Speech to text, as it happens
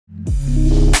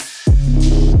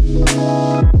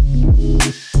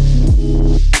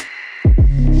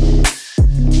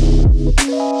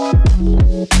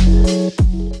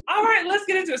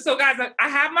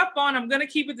and I'm going to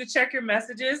keep it to check your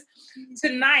messages.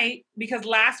 Tonight, because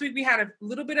last week we had a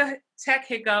little bit of tech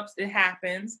hiccups, it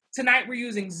happens. Tonight we're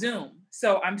using Zoom.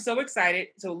 So I'm so excited.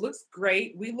 So it looks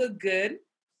great. We look good.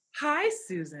 Hi,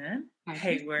 Susan.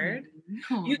 Heyward.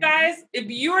 You guys, if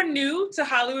you're new to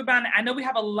Hollywood Bound, I know we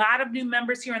have a lot of new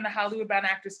members here in the Hollywood Bound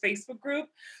Actors Facebook group.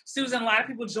 Susan, a lot of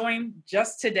people joined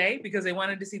just today because they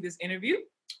wanted to see this interview.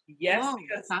 Yes.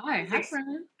 Hi,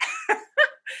 friend.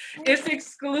 It's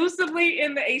exclusively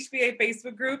in the HBA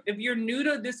Facebook group. If you're new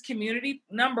to this community,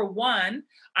 number one,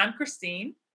 I'm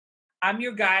Christine. I'm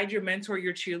your guide, your mentor,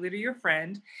 your cheerleader, your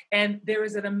friend. And there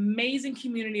is an amazing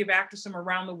community of actors from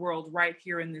around the world right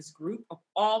here in this group of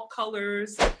all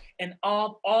colors and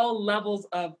all levels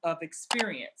of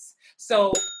experience.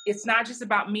 So it's not just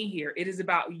about me here. It is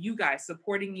about you guys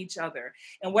supporting each other.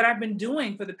 And what I've been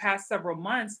doing for the past several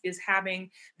months is having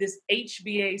this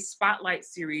HBA Spotlight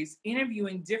series,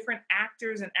 interviewing different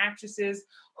actors and actresses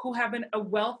who have a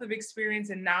wealth of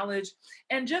experience and knowledge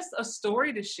and just a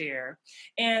story to share.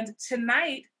 And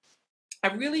tonight,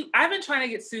 I've been trying to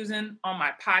get Susan on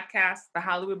my podcast, the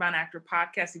Hollywood Bound Actor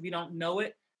Podcast. If you don't know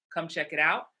it, come check it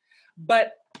out.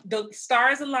 But the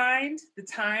stars aligned, the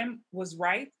time was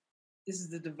right. This is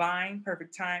the divine,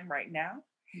 perfect time right now.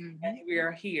 Mm-hmm. And we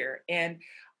are here. And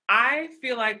I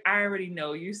feel like I already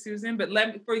know you, Susan, but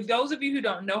for those of you who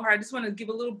don't know her, I just want to give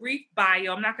a little brief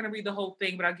bio. I'm not going to read the whole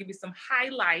thing, but I'll give you some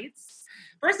highlights.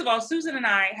 First of all, Susan and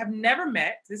I have never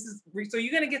met. So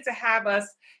you're going to get to have us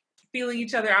feeling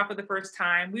each other out for the first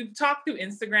time. We've talked through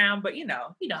Instagram, but you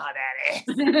know how that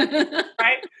is,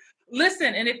 right?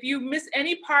 Listen, and if you miss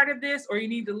any part of this or you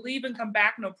need to leave and come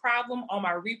back, no problem. All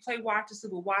my replay watchers who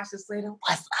will watch this later,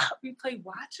 what's up, replay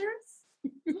watchers?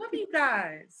 Love you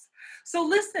guys. So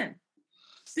listen,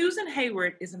 Susan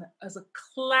Heyward is a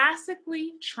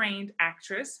classically trained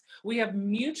actress. We have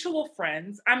mutual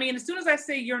friends. I mean, as soon as I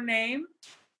say your name,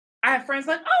 I have friends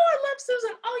like, oh, I love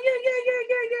Susan. Oh,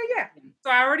 yeah.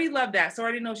 So I already love that. So I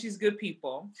already know she's good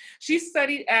people. She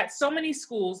studied at so many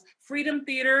schools, Freedom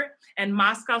Theater and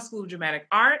Moscow School of Dramatic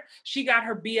Art. She got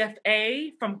her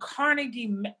BFA from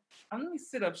Carnegie. Let me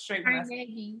sit up straight.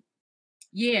 Carnegie.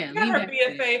 Yeah. She got her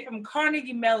BFA from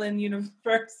Carnegie Mellon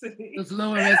University. Those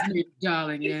lower resume,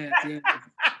 darling. Yes.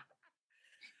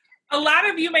 A lot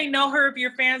of you may know her if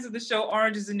you're fans of the show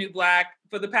Orange is the New Black.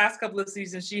 For the past couple of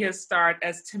seasons, she has starred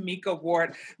as Tamika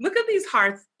Ward. Look at these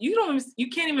hearts. You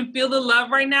can't even feel the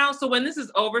love right now. So when this is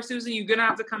over, Susan, you're gonna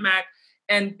have to come back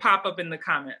and pop up in the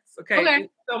comments. Okay. There's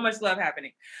so much love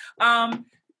happening.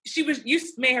 You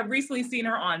may have recently seen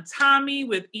her on Tommy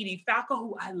with Edie Falco,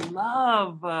 who I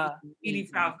love. Edie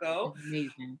Falco.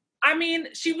 Amazing. I mean,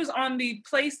 she was on the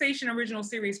PlayStation original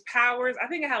series Powers. I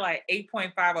think I had like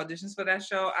 8.5 auditions for that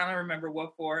show. I don't remember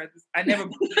what for. I never.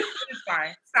 It's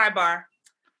fine. Sidebar.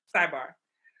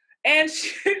 And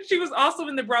she was also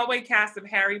in the Broadway cast of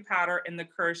Harry Potter and the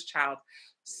Cursed Child.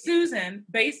 Susan,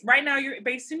 right now you're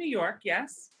based in New York,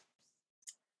 yes?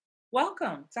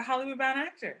 Welcome to Hollywood Bound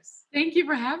Actors. Thank you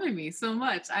for having me so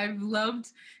much. I've loved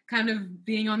kind of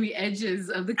being on the edges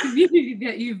of the community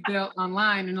that you've built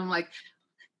online. And I'm like,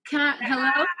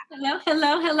 hello,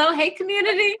 hey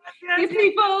community, hey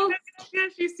people.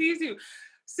 Yes, she sees you.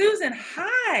 Susan,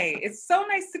 hi. It's so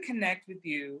nice to connect with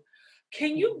you.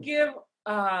 Can you give,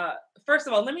 first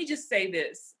of all, let me just say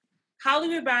this.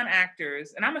 Hollywood Bound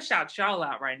Actors, and I'm going to shout y'all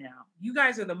out right now. You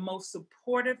guys are the most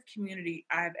supportive community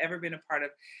I have ever been a part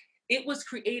of. It was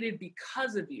created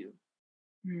because of you.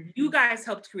 Mm-hmm. You guys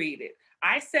helped create it.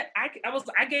 I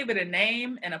gave it a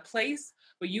name and a place,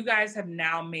 but you guys have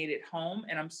now made it home,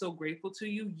 and I'm so grateful to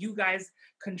you. You guys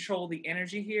control the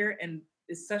energy here, and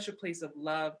it's such a place of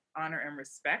love, honor, and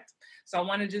respect. So I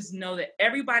want to just know that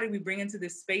everybody we bring into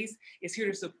this space is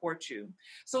here to support you.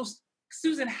 So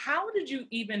Susan, how did you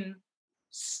even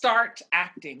start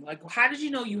acting? Like, how did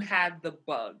you know you had the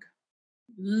bug?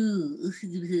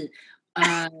 It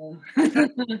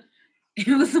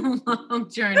was a long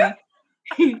journey.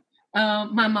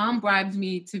 My mom bribed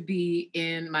me to be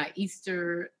in my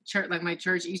Easter church, like my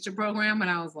church Easter program when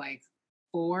I was like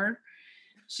 4.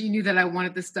 She knew that I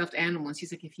wanted the stuffed animal. And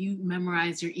she's like, if you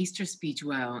memorize your Easter speech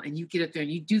well and you get up there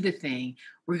and you do the thing,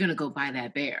 we're going to go buy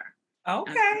that bear.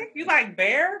 Okay. You like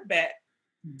bear? Bet.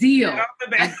 Deal.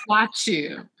 I got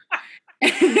you.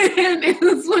 And it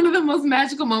was one of the most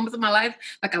magical moments of my life.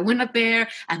 Like I went up there,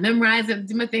 I memorized it,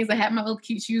 did my things. I had my little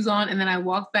cute shoes on, and then I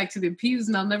walked back to the pews,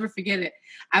 and I'll never forget it.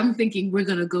 I'm thinking we're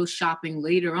going to go shopping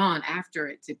later on after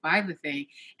it to buy the thing.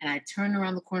 And I turned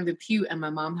around the corner of the pew, and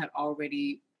my mom had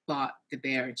already bought the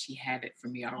bear, and she had it for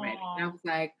me already. Aww. And I was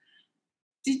like,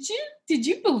 did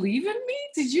you believe in me?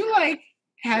 Did you like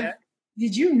have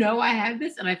did you know I had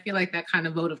this? And I feel like that kind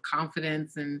of vote of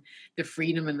confidence and the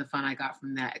freedom and the fun I got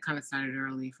from that, it kind of started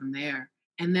early from there.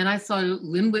 And then I saw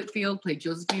Lynn Whitfield play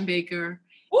Josephine Baker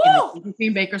in the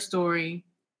Josephine Baker story.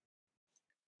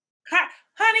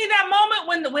 Honey, that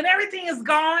moment when everything is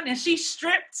gone and she's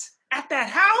stripped at that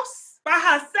house by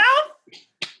herself.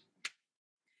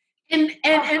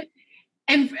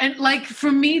 And like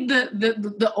for me,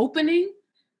 the opening,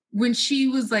 when she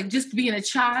was like just being a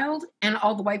child and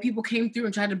all the white people came through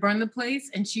and tried to burn the place,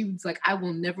 and she was like, I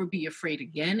will never be afraid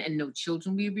again, and no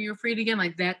children will be afraid again.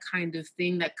 Like that kind of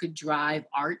thing that could drive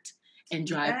art and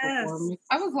drive performance.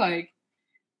 I was like,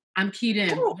 I'm keyed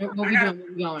in. What we doing? Where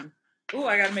we going? Oh,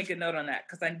 I got to make a note on that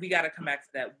because we got to come back to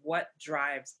that. What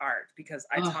drives art? Because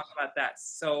I talk about that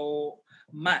so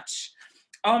much.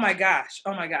 Oh my gosh.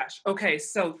 Okay,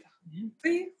 so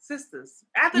see, sisters.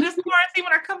 After this quarantine,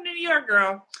 when I come to New York,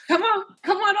 girl. Come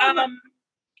on.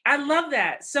 I love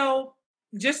that. So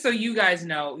just so you guys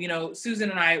know,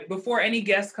 Susan and I, before any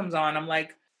guest comes on, I'm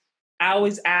like, I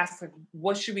always ask, like,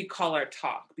 what should we call our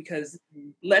talk? Because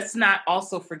let's not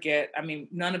also forget, I mean,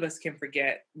 none of us can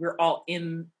forget, we're all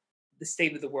in the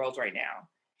state of the world right now.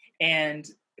 And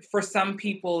for some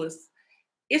people,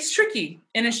 it's tricky.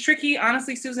 And it's tricky,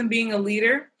 honestly, Susan, being a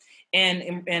leader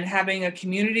and having a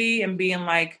community and being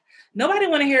like, nobody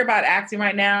want to hear about acting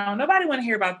right now. Nobody want to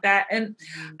hear about that. And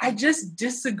I just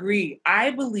disagree.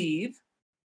 I believe,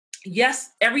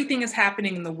 yes, everything is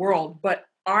happening in the world, but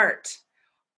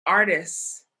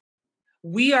artists,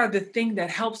 we are the thing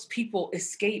that helps people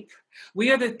escape.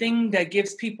 We are the thing that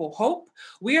gives people hope.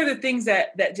 We are the things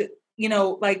that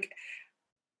like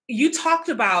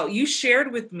you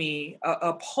shared with me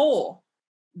a poll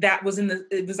that was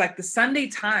it was like the Sunday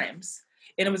Times,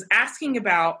 and it was asking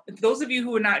about, those of you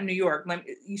who are not in New York,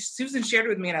 Susan shared it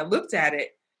with me and I looked at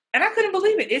it and I couldn't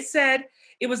believe it. It said,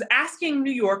 it was asking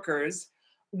New Yorkers,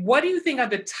 what do you think are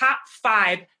the top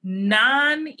 5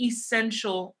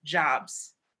 non-essential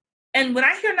jobs? And when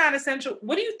I hear non-essential,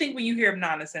 what do you think when you hear of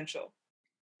non-essential?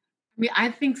 I mean, I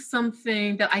think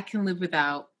something that I can live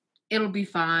without. It'll be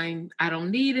fine. I don't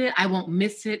need it. I won't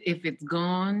miss it if it's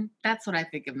gone. That's what I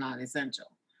think of non-essential.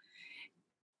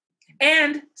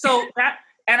 And so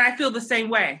and I feel the same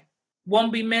way.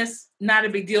 Won't be missed, not a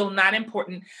big deal, not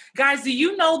important. Guys, do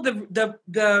you know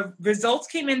the results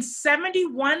came in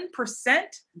 71%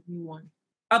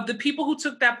 of the people who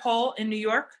took that poll in New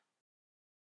York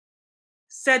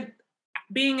said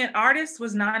being an artist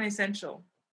was non-essential.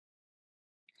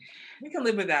 We can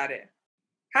live without it.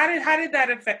 How did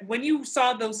that affect when you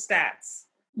saw those stats?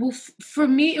 Well, for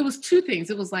me, it was 2 things.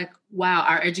 It was like, wow,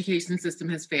 our education system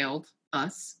has failed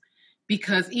us,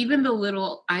 because even the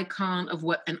little icon of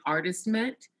what an artist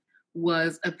meant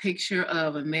was a picture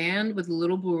of a man with a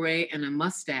little beret and a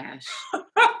mustache. And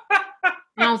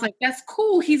I was like, that's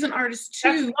cool. He's an artist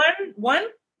too. That's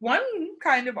one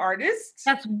kind of artist.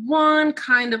 That's one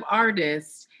kind of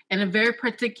artist, and a very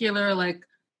particular like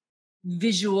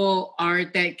visual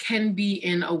art that can be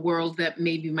in a world that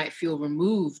maybe might feel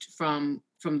removed from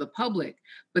the public.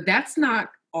 But that's not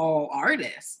all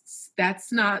artists.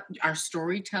 That's not our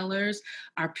storytellers,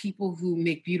 our people who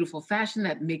make beautiful fashion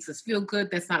that makes us feel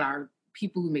good. That's not our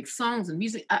people who make songs and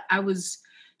music. I was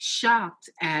shocked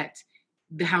at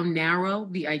how narrow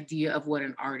the idea of what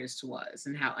an artist was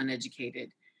and how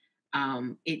uneducated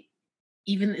it,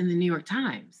 even in the New York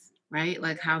Times, right?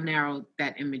 Like how narrow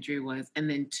that imagery was. And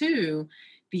then 2,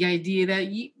 the idea that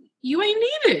you ain't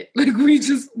need it. Like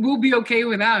we'll be okay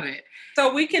without it.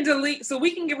 So we can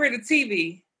get rid of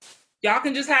TV. Y'all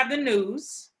can just have the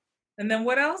news. And then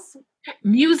what else?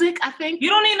 Music, I think. We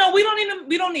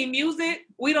don't need music.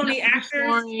 We don't need actors.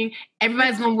 Boring.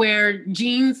 Everybody's gonna wear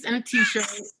jeans and a t-shirt.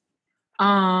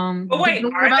 But wait,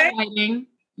 lighting.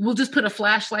 We'll just put a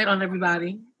flashlight on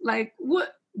everybody. Like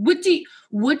what do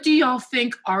y'all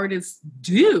think artists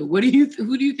do? Who do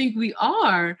you think we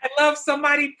are? I love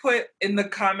somebody put in the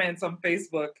comments on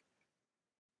Facebook,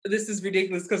 this is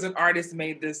ridiculous because an artist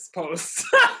made this post.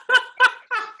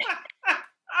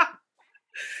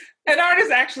 An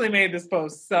artist actually made this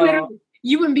post. So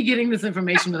you wouldn't be getting this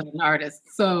information without an artist.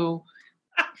 So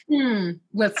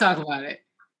let's talk about it.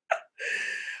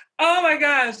 Oh my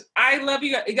gosh. I love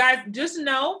you guys. Just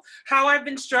know how I've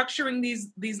been structuring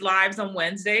these lives on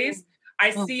Wednesdays.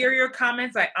 I see your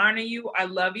comments. I honor you. I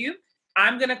love you.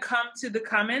 I'm going to come to the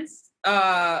comments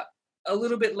a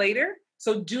little bit later.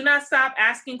 So do not stop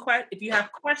asking questions. If you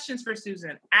have questions for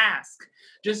Susan, ask.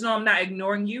 Just know I'm not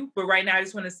ignoring you. But right now, I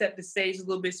just want to set the stage a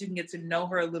little bit so you can get to know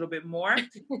her a little bit more.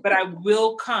 But I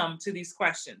will come to these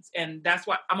questions. And that's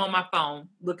why I'm on my phone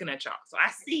looking at y'all. So I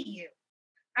see you.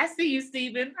 I see you,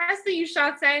 Stephen. I see you,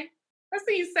 Shantae. I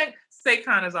see you say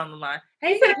Connor's on the line.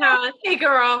 Hey, Con. Hey,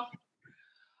 girl.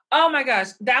 Oh my gosh,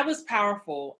 that was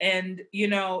powerful. And you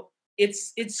know,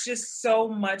 it's just so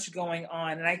much going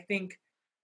on. And I think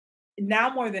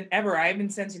now more than ever, I even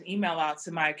sent an email out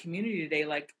to my community today.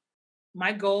 Like,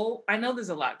 my goal, I know there's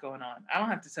a lot going on. I don't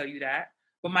have to tell you that.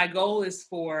 But my goal is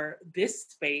for this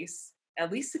space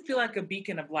at least to feel like a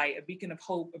beacon of light, a beacon of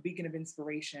hope, a beacon of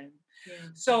inspiration. Yeah.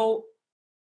 So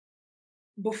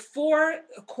before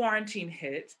quarantine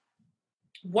hit,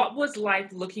 what was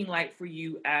life looking like for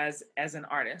you as an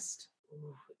artist?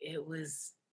 It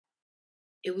was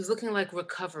looking like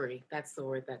recovery. That's the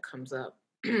word that comes up.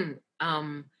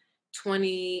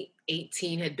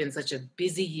 2018 had been such a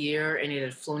busy year, and it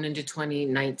had flown into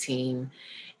 2019.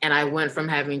 And I went from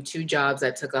having 2 jobs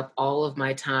that took up all of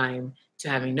my time to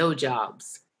having no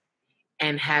jobs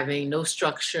and having no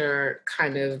structure,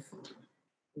 kind of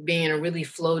being in a really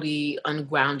floaty,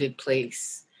 ungrounded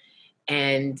place.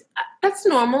 And that's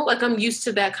normal. Like, I'm used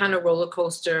to that kind of roller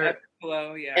coaster,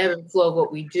 ebb and flow of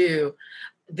what we do.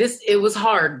 It was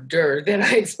harder than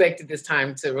I expected this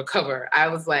time to recover. I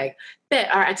was like, all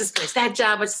right, I just finished that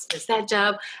job.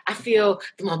 I feel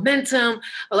the momentum.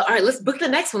 All right, let's book the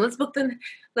next one. Let's book the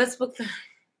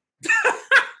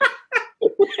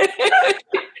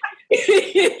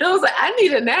I was like, I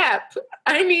need a nap.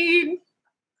 I need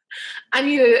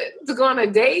to go on a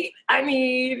date. I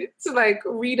need to like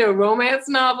read a romance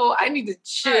novel. I need to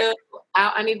chill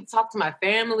out. I need to talk to my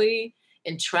family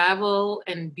and travel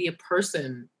and be a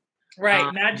person.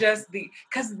 Right. Not just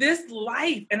because this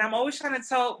life, and I'm always trying to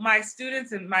tell my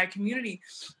students and my community,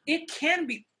 it can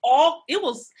be it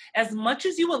will, as much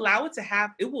as you allow it to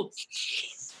have, it will,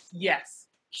 yes,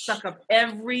 suck up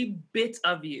every bit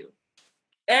of you.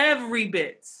 Every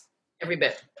bit. Every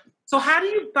bit. So how do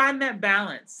you find that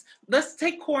balance? Let's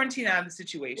take quarantine out of the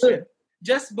situation.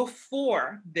 Just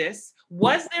before this,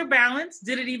 was there balance?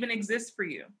 Did it even exist for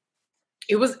you?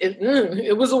 It was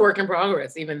a work in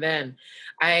progress even then.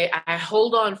 I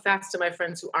hold on fast to my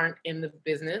friends who aren't in the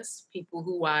business, people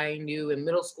who I knew in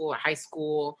middle school or high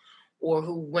school, or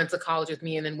who went to college with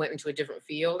me and then went into a different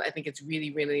field. I think it's really,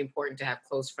 really important to have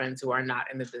close friends who are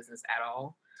not in the business at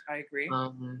all. I agree.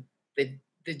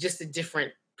 Just a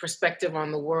different perspective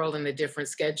on the world and the different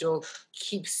schedule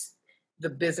keeps the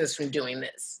business from doing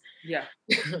this. Yeah.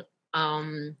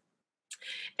 And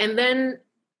then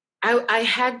I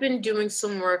had been doing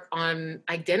some work on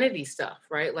identity stuff,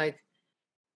 right? Like,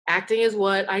 acting is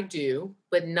what I do,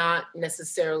 but not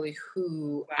necessarily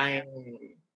who I am.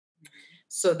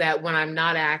 So that when I'm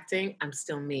not acting, I'm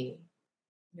still me.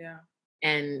 Yeah.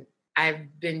 And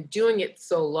I've been doing it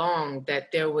so long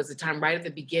that there was a time right at the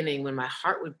beginning when my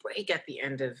heart would break at the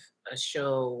end of a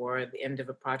show or at the end of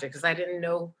a project because I didn't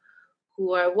know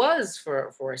who I was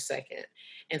for a second.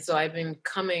 And so I've been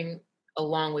coming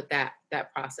along with that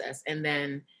process. And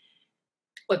then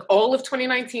like all of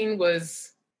 2019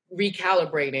 was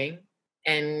recalibrating,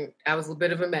 and I was a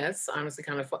bit of a mess, honestly,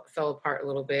 kind of fell apart a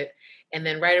little bit. And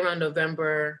then right around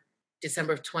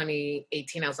December of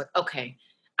 2018, I was like, okay,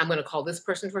 I'm going to call this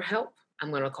person for help. I'm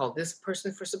going to call this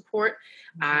person for support.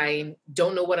 Mm-hmm. I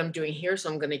don't know what I'm doing here, so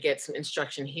I'm going to get some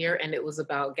instruction here. And it was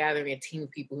about gathering a team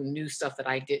of people who knew stuff that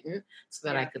I didn't so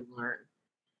that I could learn.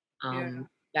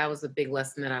 That was a big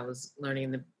lesson that I was learning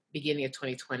in the beginning of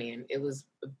 2020. And it was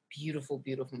a beautiful,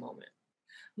 beautiful moment.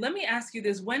 Let me ask you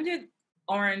this. When did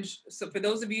Orange, so for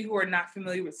those of you who are not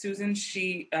familiar with Susan,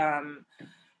 she,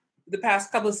 the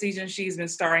past couple of seasons, she's been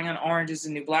starring on Orange is the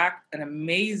New Black, an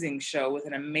amazing show with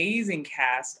an amazing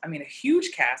cast. I mean, a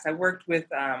huge cast. I worked with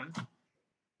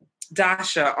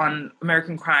Dasha on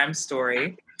American Crime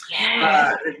Story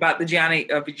about the Gianni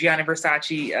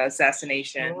Versace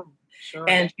assassination. Sure.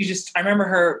 And I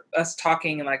remember us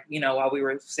talking, like, you know, while we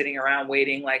were sitting around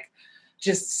waiting, like,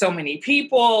 just so many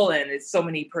people and it's so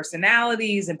many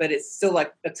personalities, but it's still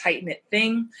like a tight knit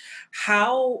thing.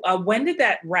 When did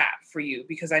that wrap for you?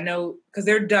 Because I know, because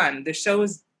they're done. The show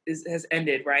has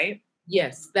ended, right?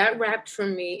 Yes, that wrapped for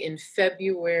me in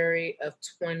February of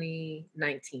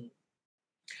 2019.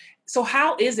 So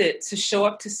how is it to show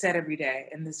up to set every day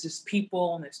and there's just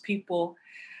people and there's people?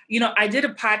 You know, I did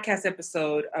a podcast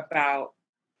episode about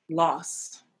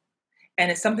loss,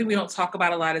 and it's something we don't talk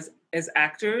about a lot as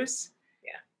actors.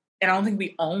 Yeah. And I don't think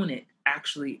we own it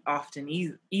actually often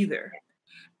either.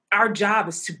 Our job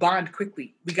is to bond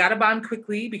quickly. We got to bond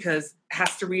quickly because it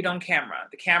has to read on camera.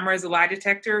 The camera is a lie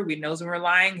detector. We knows when we're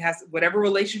lying. Has whatever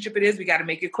relationship it is, we got to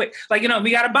make it quick. Like, you know,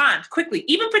 we got to bond quickly,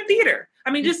 even for theater.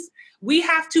 I mean, we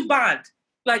have to bond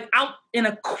like out in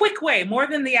a quick way, more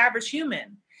than the average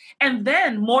human. And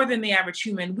then more than the average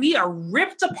human, we are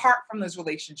ripped apart from those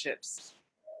relationships.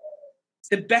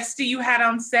 The bestie you had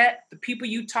on set, the people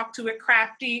you talked to at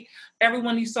Crafty,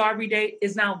 everyone you saw every day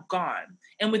is now gone.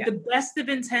 And with the best of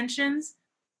intentions,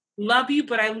 love you,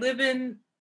 but I live in,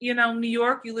 New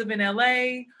York, you live in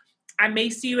LA. I may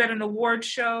see you at an award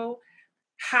show.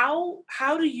 How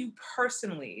do you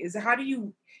personally, how do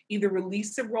you either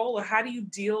release the role or how do you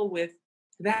deal with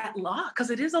that loss? Because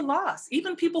it is a loss.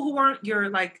 Even people who aren't your,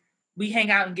 like, we hang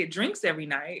out and get drinks every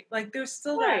night, like there's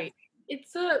still right.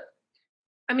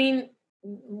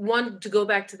 One, to go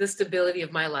back to the stability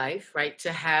of my life, right?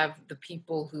 To have the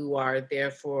people who are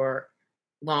there for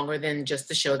longer than just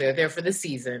the show, they're there for the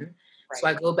season. Right. So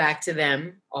I go back to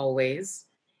them always.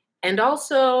 And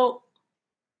also,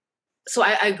 so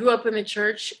I grew up in the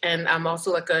church, and I'm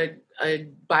also like a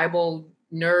Bible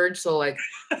nerd. So like,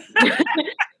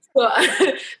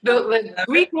 the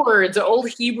Greek words or old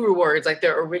Hebrew words, like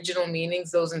their original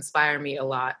meanings, those inspire me a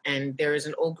lot. And there is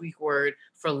an old Greek word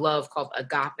for love called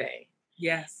agape.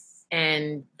 Yes.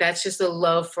 And that's just a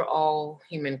love for all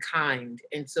humankind.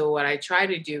 And so what I try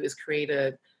to do is create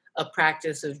a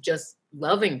practice of just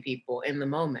loving people in the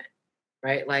moment,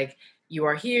 right? Like, you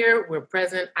are here, we're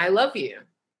present, I love you.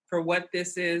 For what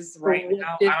this is right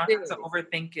now, I don't have to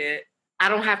overthink it. I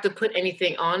don't have to put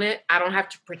anything on it. I don't have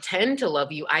to pretend to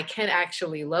love you. I can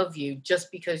actually love you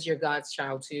just because you're God's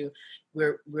child too.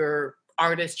 We're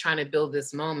artists trying to build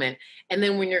this moment. And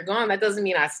then when you're gone, that doesn't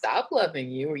mean I stop loving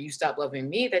you or you stop loving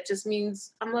me. That just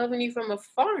means I'm loving you from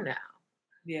afar now.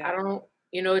 Yeah. I don't,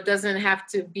 it doesn't have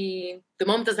to be, the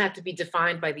moment doesn't have to be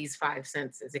defined by these five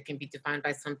senses. It can be defined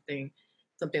by something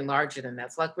larger than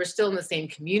that. So like, we're still in the same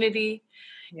community.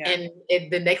 Yeah.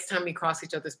 And the next time we cross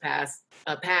each other's path,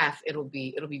 it'll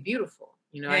be beautiful.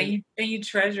 And you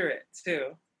treasure it too.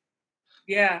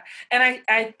 Yeah. And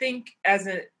I think as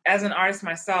an artist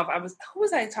myself, who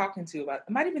was I talking to about?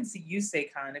 I might even see you say,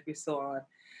 CAINE, if you're still on.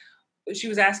 She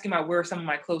was asking about where some of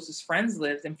my closest friends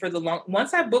lived. And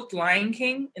once I booked Lion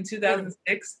King in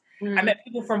 2006, I met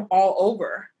people from all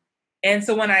over. And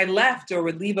so when I left or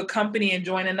would leave a company and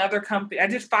join another company, I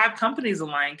did 5 companies of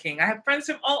Lion King. I have friends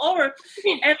from all over.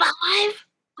 And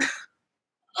 5?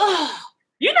 Oh,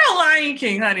 Lion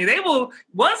King, honey. They will,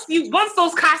 once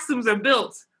those costumes are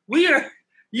built,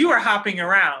 you are hopping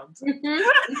around.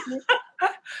 Mm-hmm.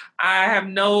 I have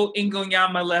no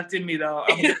Ingonyama left in me though.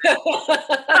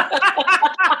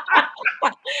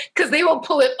 Because they will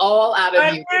pull it all out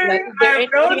of you. I have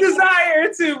no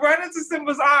desire to run into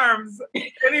Simba's arms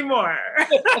anymore.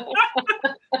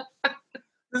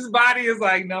 This body is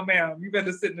like, no ma'am, you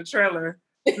better sit in the trailer.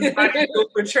 This body's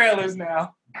built for trailers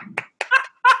now.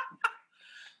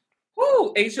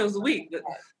 Woo, 8 shows a week. The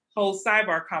whole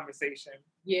sidebar conversation.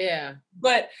 Yeah.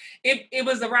 But it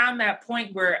was around that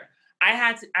point where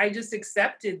I just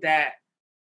accepted that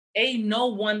no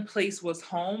one place was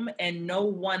home and no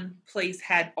one place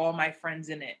had all my friends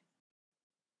in it.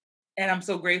 And I'm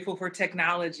so grateful for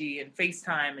technology and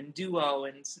FaceTime and Duo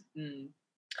and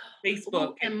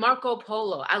Facebook. And Marco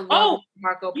Polo. I love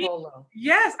Marco Polo.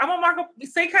 Yes, I'm on Marco.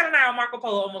 CAINE and I are on Marco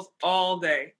Polo almost all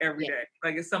day, every day.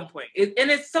 Like at some point.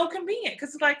 And it's so convenient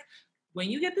because it's like,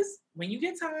 when you get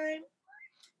time,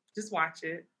 just watch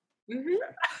it. Mm-hmm.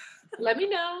 Let me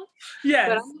know.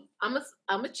 Yes. But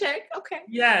I'm a check. Okay.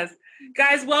 Yes.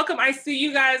 Guys, welcome. I see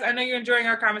you guys. I know you're enjoying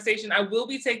our conversation. I will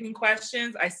be taking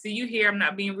questions. I see you here. I'm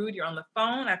not being rude. You're on the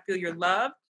phone. I feel your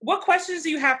love. What questions do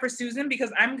you have for Susan?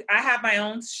 Because I have my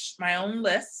own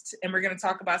list, and we're going to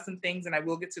talk about some things, and I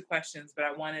will get to questions, but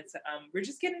I wanted to, we're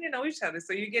just getting to know each other.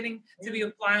 So you're getting to be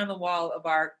a fly on the wall of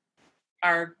our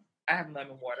I have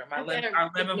lemon water. Our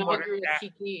lemon water.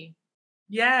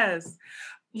 Yes.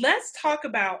 Let's talk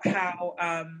about how,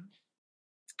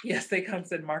 yes, they come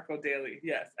said Marco Daly.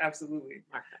 Yes, absolutely.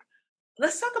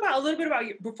 Let's talk about a little bit about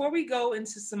before we go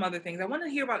into some other things, I want to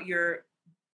hear about your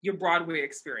Broadway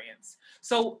experience.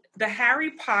 So the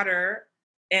Harry Potter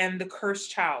and the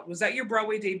Cursed Child, was that your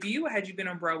Broadway debut or had you been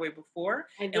on Broadway before?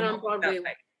 I'd been on Broadway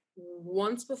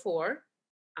once before.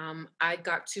 I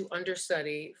got to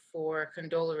understudy for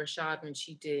Condola Rashad when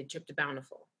she did Trip to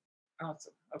Bountiful.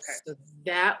 Awesome. Okay. So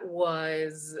that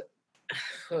was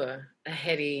a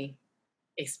heady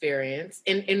experience.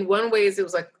 In one ways, it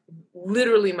was like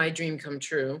literally my dream come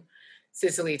true.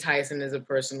 Cicely Tyson is a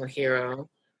personal hero.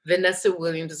 Vanessa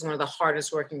Williams is one of the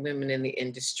hardest working women in the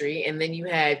industry. And then you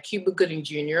had Cuba Gooding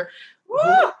Jr.,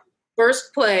 his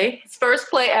first play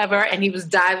ever, and he was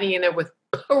diving in there with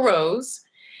Rose.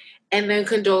 And then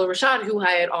Condola Rashad, who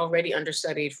I had already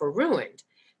understudied for Ruined.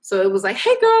 So it was like,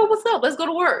 hey girl, what's up? Let's go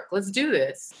to work. Let's do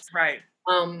this. Right.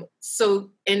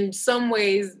 So in some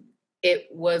ways it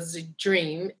was a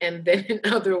dream. And then in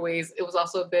other ways, it was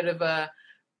also a bit of a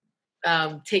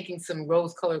taking some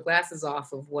rose-colored glasses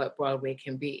off of what Broadway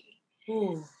can be.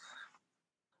 Ooh.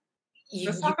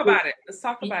 Let's talk about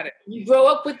it. You grow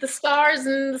up with the stars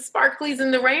and the sparklies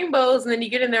and the rainbows, and then you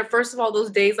get in there. First of all, those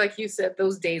days, like you said,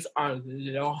 those days are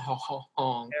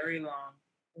long. Very long.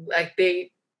 Like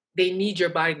they need your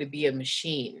body to be a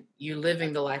machine. You're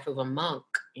living the life of a monk,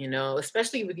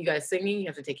 especially with you guys singing. You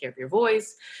have to take care of your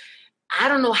voice. I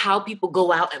don't know how people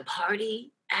go out and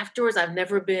party afterwards. I've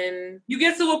never been. You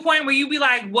get to a point where you be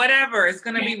like, whatever, it's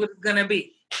going to be what it's going to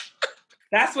be.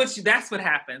 That's what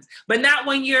happens. But not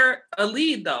when you're a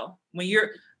lead though.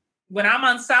 When I'm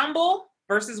ensemble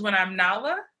versus when I'm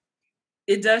Nala,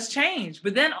 it does change.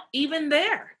 But then even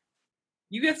there,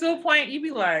 you get to a point, you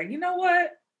be like, you know what?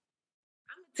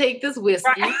 I'm gonna take this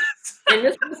whiskey and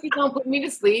this whiskey gonna put me to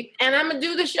sleep, and I'm gonna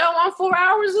do the show on 4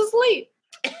 hours of sleep.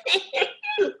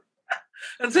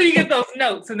 Until you get those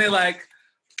notes and they're like,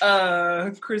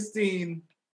 Christine,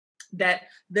 that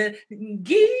the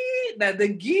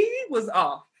ghee was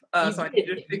off. So I need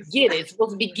to fix it. It's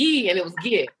supposed to be ghee and it was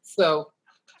ghee. So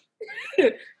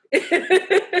but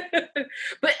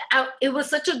it was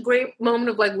such a great moment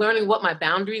of like learning what my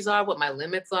boundaries are, what my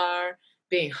limits are,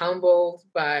 being humbled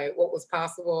by what was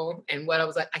possible and what I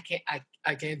was like, I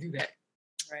can't do that.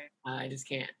 Right. I just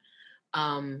can't.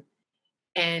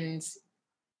 And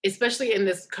especially in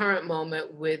this current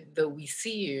moment with the We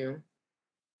See You,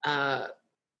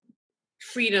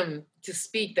 freedom to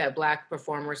speak that Black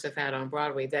performers have had on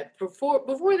Broadway, that before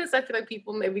this, I feel like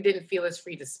people maybe didn't feel as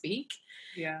free to speak.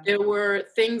 Yeah. There were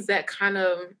things that kind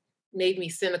of made me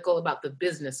cynical about the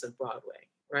business of Broadway,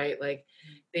 right? Like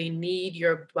they need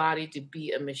your body to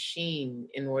be a machine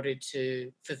in order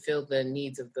to fulfill the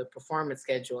needs of the performance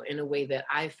schedule in a way that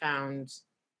I found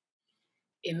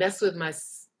it messed with my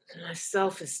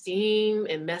self-esteem,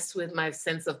 it messed with my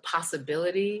sense of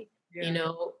possibility.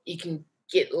 Yeah. You can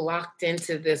get locked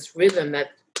into this rhythm that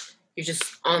you're just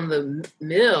on the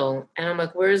mill. And I'm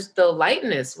like, where's the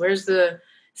lightness? Where's the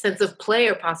sense of play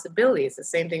or possibility? It's the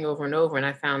same thing over and over. And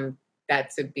I found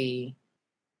that to be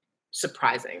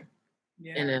surprising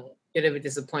and a bit of a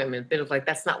disappointment, a bit of like,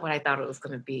 that's not what I thought it was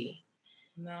going to be.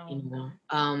 No.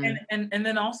 And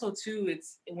then also too,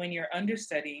 it's when you're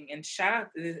understudying and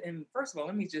and first of all,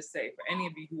 let me just say for any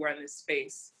of you who are in this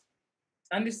space,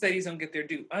 understudies don't get their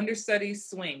due. Understudy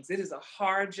swings. It is a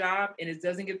hard job and it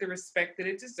doesn't get the respect that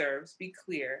it deserves, be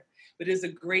clear, but it is a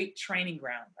great training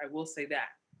ground. I will say that.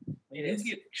 When you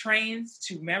get trained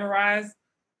to memorize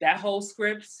that whole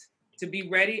script, to be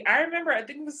ready. I remember, I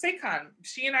think it was CAINE.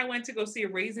 She and I went to go see A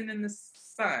Raisin in the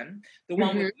Sun, the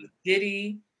one with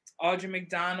Diddy, Audra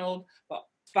McDonald. Well,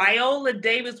 Viola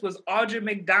Davis was Audra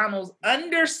McDonald's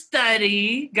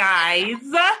understudy, guys.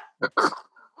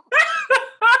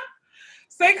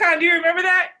 CAINE, do you remember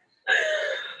that?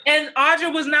 And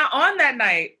Audra was not on that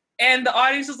night. And the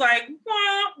audience was like,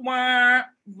 wah, wah,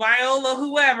 Viola,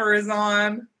 whoever is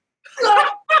on.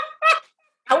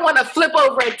 I want to flip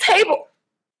over a table.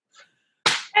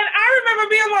 And I remember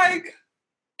being like,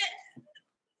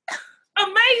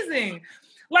 amazing.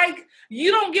 Like,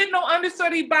 you don't get no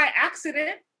understudy by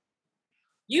accident.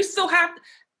 You still have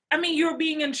to, you're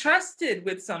being entrusted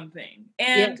with something.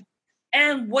 And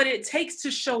what it takes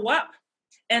to show up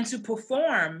and to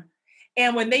perform.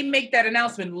 And when they make that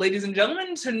announcement, ladies and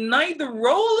gentlemen, tonight the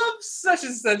role of such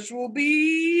and such will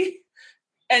be,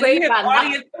 and you hear the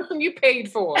audience, the person you paid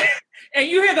for, and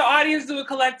you hear the audience do a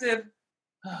collective,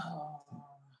 oh,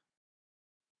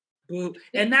 boo.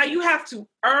 And now you have to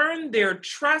earn their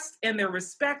trust and their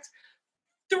respect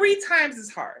 3 times as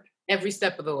hard. Every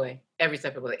step of the way.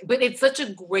 But it's such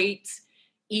a great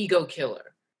ego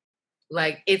killer.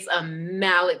 Like, it's a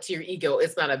mallet to your ego.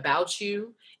 It's not about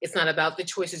you. It's not about the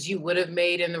choices you would have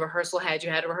made in the rehearsal. Had you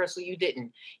had a rehearsal, you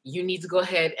didn't. You need to go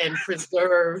ahead and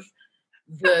preserve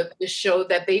the show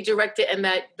that they directed and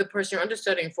that the person you're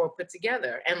understudying for put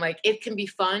together. And like, it can be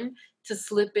fun to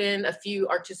slip in a few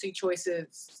artistic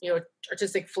choices,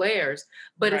 artistic flares,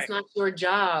 but It's not your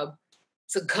job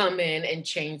to come in and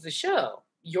change the show.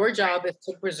 Your job is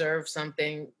to preserve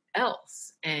something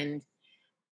else. And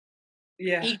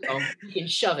ego, you can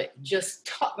shove it. Just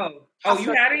talk. Oh,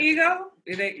 you had an ego?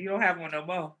 You don't have one no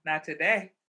more. Not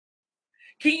today.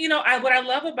 What I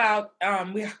love about,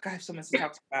 we have so much to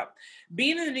talk about.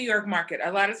 Being in the New York market,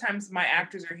 a lot of times my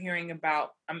actors are hearing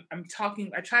about, I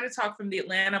try to talk from the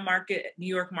Atlanta market, New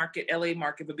York market, LA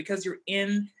market, but because you're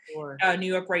in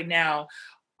New York right now,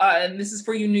 and this is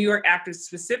for you New York actors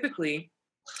specifically,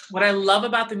 what I love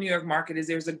about the New York market is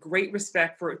there's a great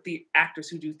respect for the actors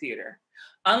who do theater.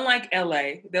 Unlike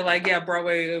LA, they're like, yeah,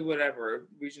 Broadway, whatever,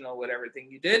 regional, whatever thing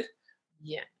you did.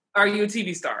 Yeah. Are you a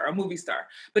TV star, a movie star?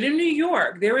 But in New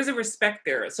York, there is a respect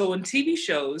there. So in TV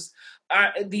shows,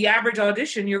 the average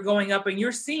audition, you're going up and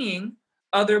you're seeing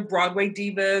other Broadway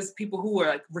divas, people who are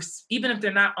like, even if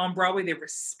they're not on Broadway, they're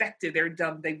respected. They've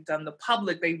done the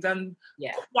public, they've done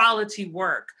quality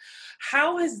work.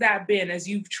 How has that been as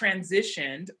you've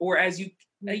transitioned, or as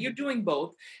you're doing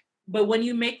both? But when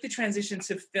you make the transition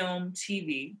to film,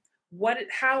 TV,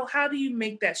 how do you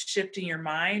make that shift in your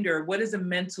mind, or what is a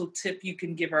mental tip you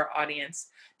can give our audience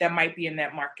that might be in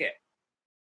that market?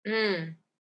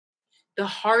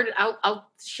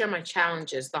 I'll share my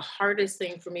challenges. The hardest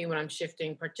thing for me when I'm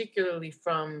shifting, particularly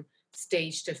from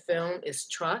stage to film, is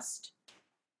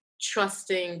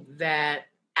trusting that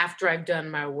after I've done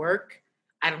my work,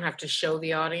 I don't have to show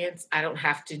the audience. I don't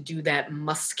have to do that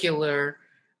muscular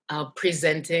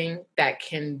presenting that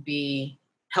can be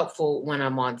helpful when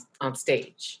I'm on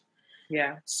stage.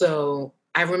 Yeah. So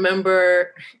I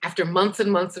remember after months and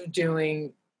months of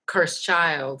doing Cursed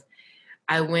Child,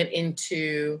 I went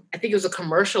into, I think it was a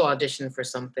commercial audition for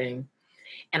something.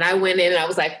 And I went in and I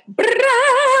was like,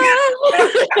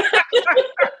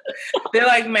 they're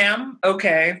like, ma'am,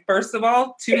 okay, first of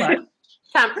all, too much.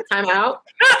 Time out.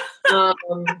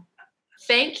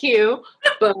 Thank you,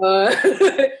 but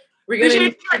we're going to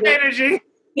need energy.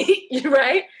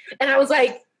 Right? And I was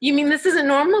like, you mean this isn't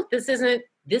normal? This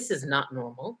is not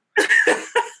normal.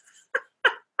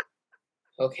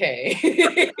 Okay.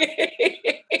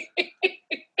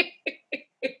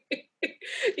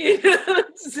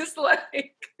 It's just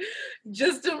like,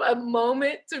 a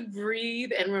moment to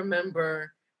breathe and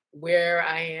remember where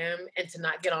I am and to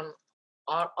not get on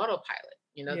autopilot.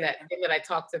 That thing that I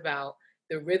talked about,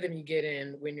 the rhythm you get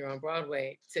in when you're on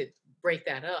Broadway, to break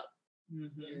that up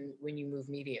when you move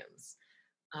mediums.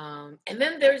 And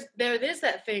then there's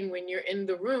that thing when you're in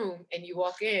the room and you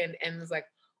walk in and it's like,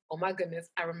 oh my goodness,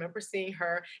 I remember seeing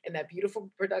her in that beautiful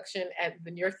production at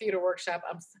the New York Theater Workshop.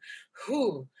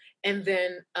 And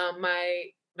then my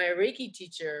Reiki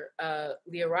teacher,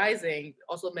 Leah Rising,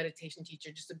 also a meditation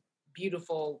teacher, just a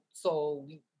beautiful soul.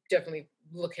 We definitely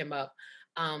look him up.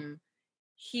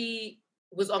 He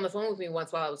was on the phone with me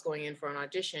once while I was going in for an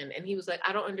audition, and he was like,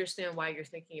 I don't understand why you're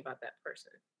thinking about that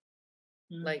person.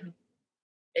 Like,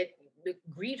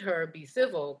 greet her, be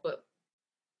civil, but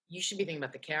you should be thinking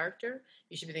about the character.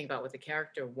 You should be thinking about what the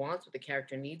character wants, what the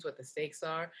character needs, what the stakes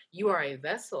are. You are a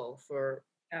vessel for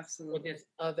this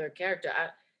other character.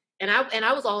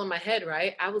 I was all in my head,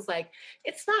 right? I was like,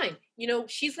 it's fine.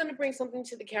 She's going to bring something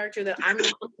to the character that I'm going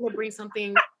to bring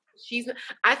something.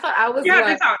 I thought I was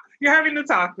You're having to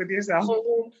talk with yourself.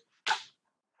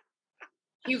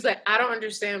 He was like, I don't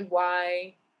understand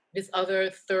why this other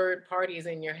third party is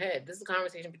in your head. This is a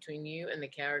conversation between you and the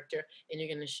character, and you're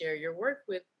going to share your work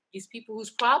with these people whose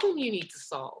problem you need to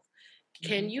solve.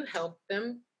 Can you help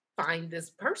them find this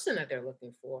person that they're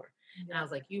looking for? And I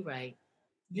was like, you right.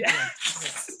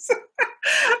 Yes.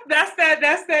 That's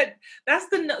the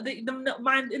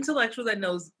mind intellectual that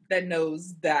knows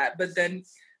that. But then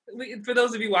for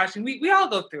those of you watching, we all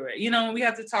go through it. We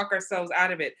have to talk ourselves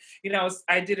out of it.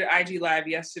 I did an IG live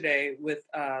yesterday with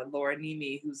Laura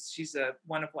Nimi, she's a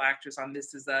wonderful actress on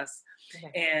This Is Us. Okay.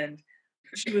 And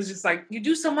she was just like, you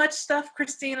do so much stuff,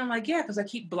 Christine. I'm like, yeah, because I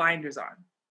keep blinders on.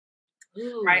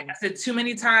 Ooh. Right? I said, too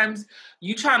many times,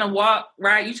 you trying to walk,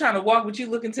 right? You trying to walk, but you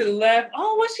looking to the left.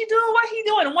 Oh, what's she doing? What he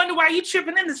doing? And wonder why you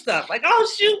tripping into stuff. Like,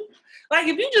 oh, shoot. Like,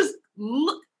 if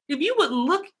you would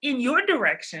look in your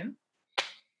direction,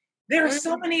 there are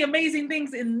so many amazing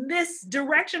things in this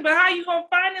direction, but how are you going to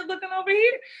find it looking over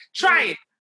here? Try it.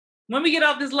 When we get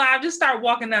off this live, just start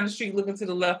walking down the street, looking to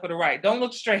the left or the right. Don't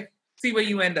look straight. See where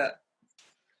you end up.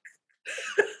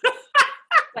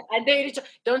 I dated you.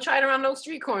 Don't try it around those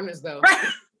street corners, though.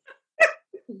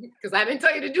 Because I didn't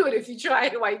tell you to do it if you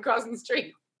tried it while you're crossing the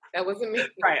street. That wasn't me.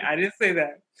 Right. I didn't say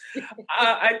that.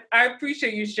 I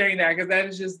appreciate you sharing that,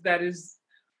 because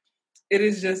it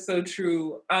is just so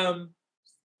true.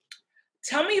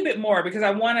 Tell me a bit more, because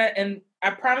I want to, and I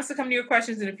promise to come to your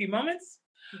questions in a few moments.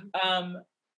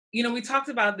 We talked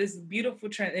about this beautiful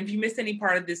trend. If you missed any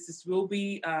part of this will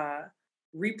be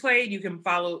replayed. You can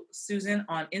follow Susan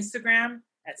on Instagram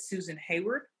at Susan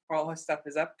Heyward. All her stuff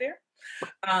is up there.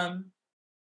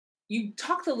 You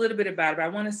talked a little bit about it, but I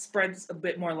want to spread a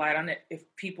bit more light on it if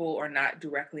people are not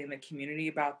directly in the community,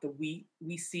 about the We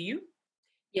See You.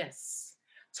 Yes.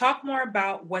 Talk more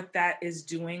about what that is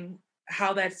doing,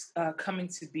 how that's coming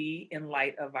to be in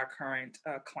light of our current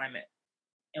climate,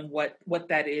 and what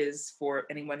that is for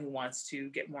anyone who wants to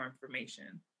get more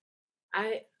information.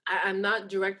 I'm not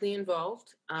directly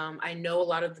involved. I know a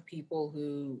lot of the people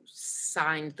who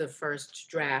signed the first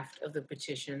draft of the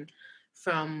petition,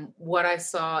 from what I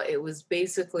saw, it was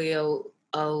basically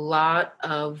a lot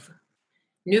of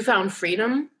newfound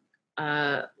freedom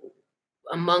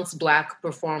amongst Black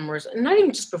performers, not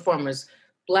even just performers,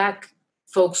 Black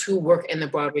folks who work in the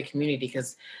Broadway community.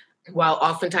 Because while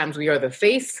oftentimes we are the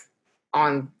face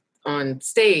on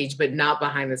stage, but not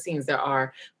behind the scenes, there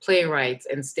are playwrights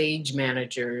and stage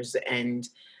managers and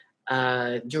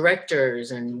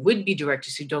directors and would-be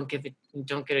directors who don't get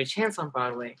a chance on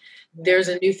Broadway. There's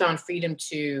a newfound freedom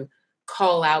to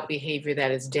call out behavior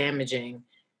that is damaging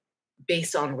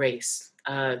based on race,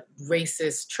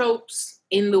 racist tropes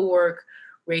in the work,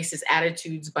 racist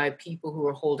attitudes by people who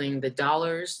are holding the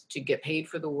dollars to get paid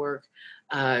for the work,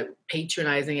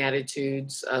 patronizing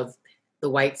attitudes of the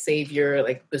white savior,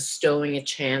 like bestowing a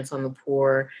chance on the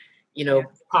poor,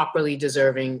 properly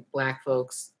deserving Black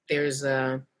folks. There's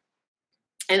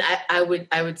and I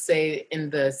would say in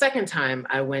the second time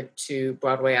I went to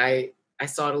Broadway, I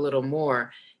saw it a little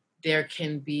more. There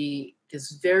can be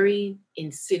this very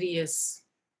insidious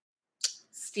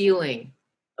stealing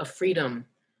of freedom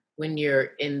when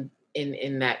you're in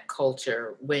that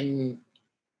culture, when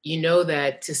you know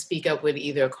that to speak up would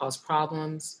either cause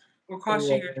problems or cost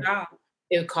you your job.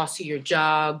 It would cost you your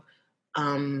job,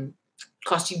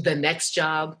 cost you the next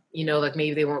job, like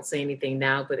maybe they won't say anything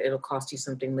now, but it'll cost you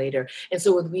something later. And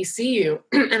so with We See You,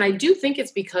 and I do think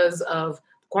it's because of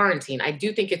quarantine. I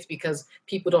do think it's because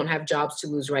people don't have jobs to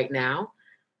lose right now,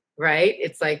 right?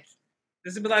 It's like,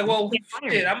 this would be like, well,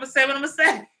 shit, I'm gonna say what I'm gonna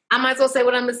say. I might as well say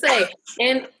what I'm gonna say.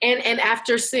 And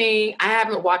after seeing, I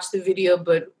haven't watched the video,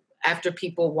 but after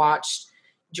people watched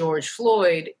George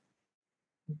Floyd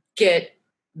get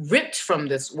ripped from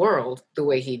this world the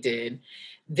way he did,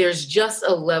 there's just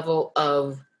a level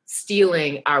of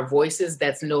stealing our voices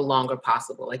that's no longer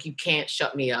possible. Like, you can't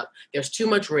shut me up. There's too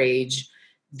much rage.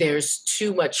 There's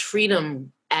too much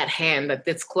freedom at hand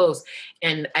that's close.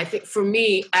 And I think for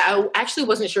me, I actually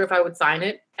wasn't sure if I would sign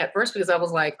it at first, because I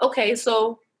was like, okay,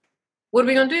 so what are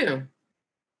we gonna do?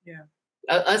 Yeah.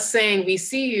 Us saying We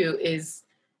See You is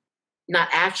not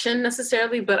action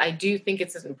necessarily, but I do think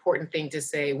it's an important thing to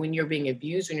say when you're being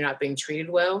abused, when you're not being treated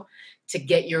well, to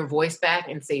get your voice back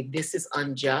and say, this is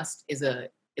unjust, is a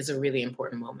really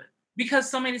important moment.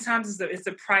 Because so many times it's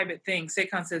a private thing.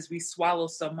 Saquon says we swallow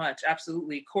so much.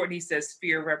 Absolutely. Courtney says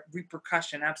fear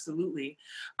repercussion. Absolutely.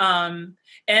 And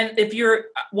if you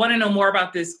want to know more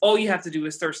about this, all you have to do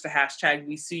is search the hashtag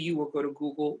We See You or go to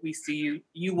Google We See You.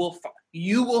 You will find it.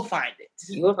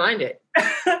 You will find it.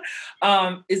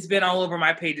 It's been all over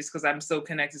my pages because I'm so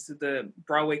connected to the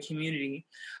Broadway community.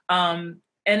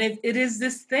 And it is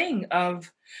this thing of,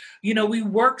 we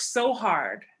work so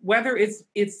hard, whether it's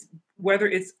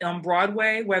on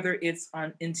Broadway, whether it's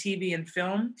in TV and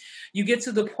film, you get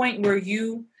to the point where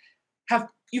you've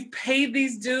paid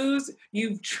these dues,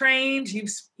 you've trained,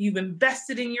 you've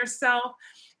invested in yourself,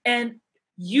 and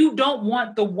you don't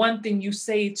want the one thing you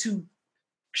say to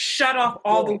shut off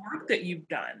all the work that you've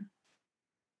done.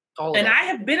 And I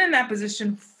have been in that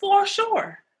position for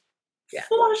sure. Yeah.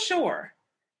 For sure.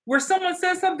 Where someone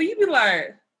says something, you'd be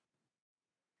like,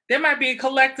 there might be a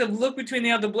collective look between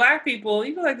the other Black people.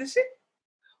 You'd be like, did she?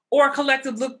 Or a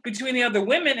collective look between the other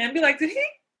women and be like, did he?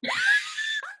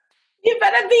 You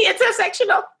better be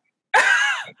intersectional.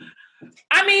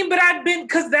 I mean, but I've been,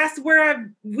 because that's where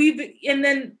and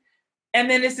then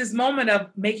it's this moment of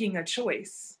making a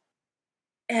choice.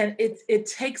 And it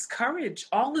takes courage.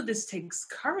 All of this takes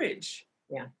courage.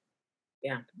 Yeah.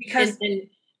 Yeah. Because and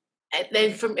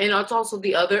it's also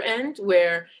the other end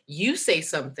where you say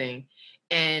something,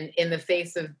 and in the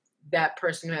face of that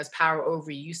person who has power over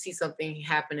you, you see something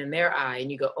happen in their eye, and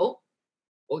you go, oh,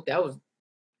 that was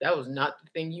not the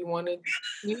thing you wanted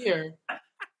to hear.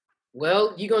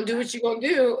 Well, you're gonna do what you're gonna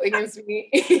do against me,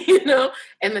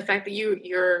 And the fact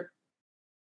that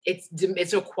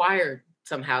it's required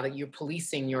somehow that you're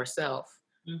policing yourself.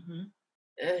 Mm-hmm.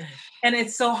 And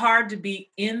it's so hard to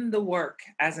be in the work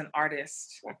as an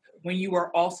artist when you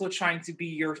are also trying to be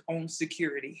your own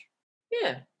security.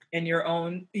 Yeah. And your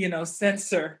own,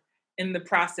 censor in the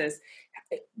process.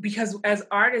 Because as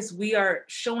artists, we are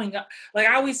showing up. Like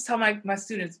I always tell my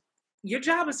students, your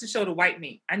job is to show the white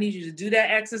meat. I need you to do that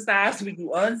exercise when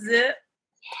you unzip.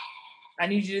 I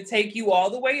need you to take you all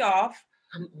the way off.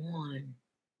 Come on.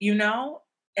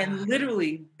 And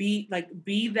literally be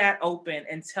that open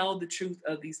and tell the truth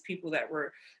of these people that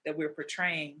we're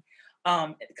portraying.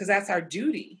 Because that's our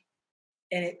duty.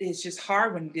 And it's just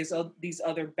hard when there's these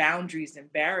other boundaries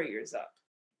and barriers up.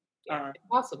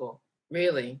 Impossible,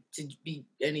 really, to be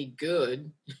any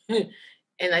good.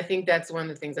 And I think that's one of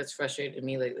the things that's frustrated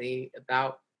me lately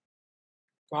about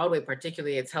Broadway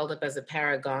particularly. It's held up as a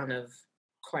paragon of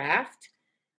craft,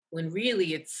 when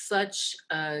really it's such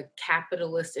a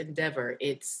capitalist endeavor.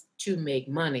 It's to make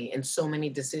money, and so many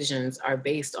decisions are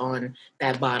based on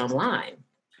that bottom line,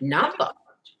 not the art.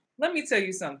 Let me tell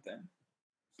you something,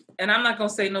 and I'm not going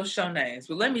to say no show names,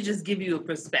 but let me just give you a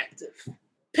perspective.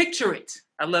 Picture it.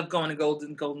 I love going to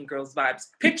Golden Girls vibes.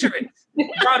 Picture it.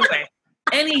 Broadway,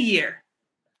 any year.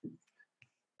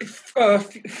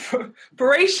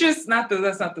 Voracious,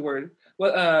 that's not the word.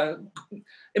 Well,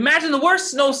 imagine the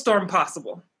worst snowstorm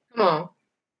possible. Come on.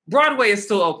 Broadway is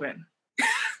still open.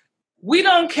 We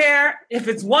don't care if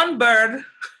it's one bird,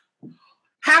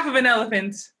 half of an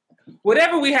elephant,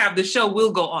 whatever we have, the show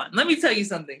will go on. Let me tell you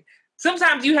something.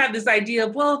 Sometimes you have this idea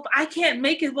of, well, if I can't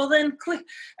make it, well then click.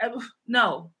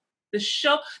 No, the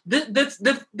show,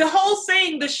 the whole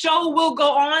saying, the show will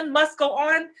go on, must go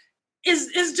on,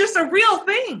 is just a real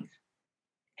thing.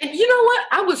 And you know what?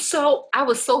 I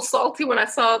was so salty when I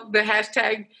saw the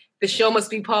hashtag, the show must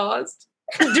be paused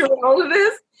during all of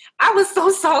this. I was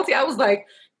so salty. I was like,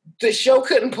 the show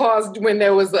couldn't pause when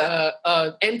there was a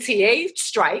MTA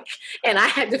strike and I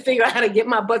had to figure out how to get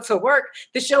my butt to work.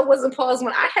 The show wasn't paused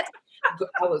when I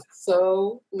was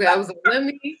like,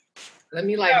 let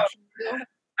me like.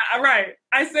 Right.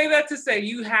 I say that to say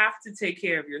you have to take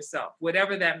care of yourself,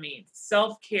 whatever that means.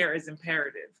 Self-care is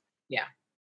imperative. Yeah.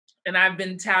 And I've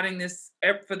been touting this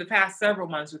for the past several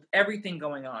months with everything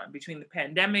going on between the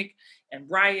pandemic and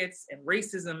riots and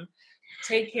racism.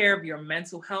 Take care of your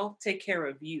mental health. Take care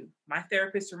of you. My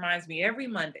therapist reminds me every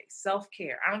Monday,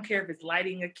 self-care. I don't care if it's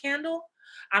lighting a candle.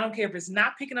 I don't care if it's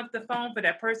not picking up the phone for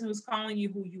that person who's calling you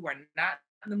who you are not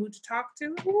in the mood to talk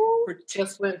to.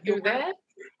 Just went through that.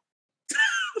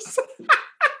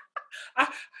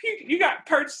 You got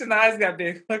perched and the eyes got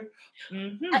big. Like,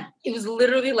 It was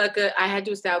literally like I had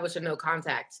to establish a no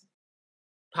contact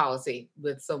policy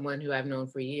with someone who I've known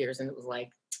for years. And it was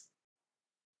like,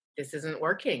 this isn't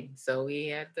working. So we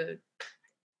had to.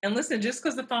 And listen, just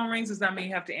because the phone rings does not mean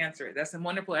you have to answer it. That's a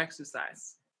wonderful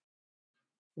exercise.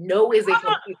 No is a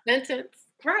complete sentence.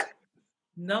 Right.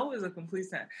 No is a complete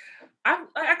sentence. I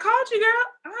called you,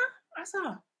 girl. I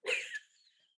saw.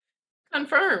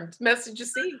 Confirmed. Message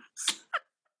received.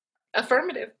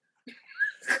 Affirmative.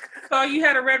 So you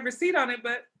had a red receipt on it,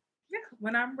 but yeah,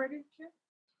 when I'm ready. Yeah.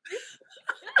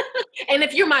 And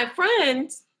if you're my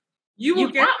friend, you will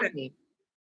get it. Me.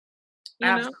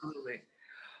 Absolutely.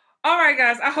 All right,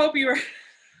 guys. I hope you were.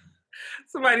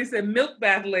 Somebody said milk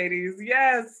bath ladies.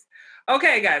 Yes.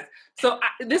 Okay, guys. So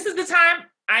this is the time.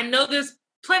 I know there's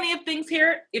plenty of things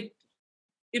here. If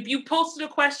you posted a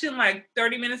question like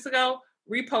 30 minutes ago,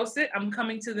 repost it. I'm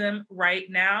coming to them right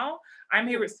now. I'm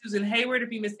here with Susan Heyward.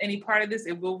 If you missed any part of this,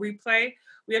 it will replay.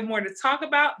 We have more to talk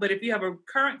about, but if you have a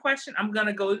current question, I'm going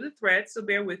to go to the thread, so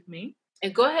bear with me.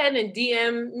 And go ahead and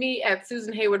DM me at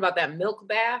Susan Heyward about that milk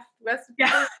bath recipe.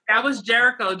 Yeah, that was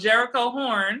Jericho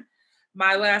Horn,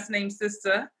 my last name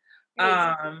sister.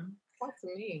 That's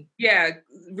me. Yeah,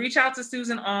 reach out to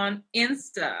Susan on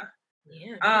Insta.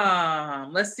 Yeah.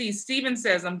 Let's see. Steven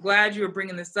says, I'm glad you were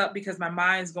bringing this up because my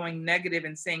mind's going negative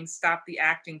and saying stop the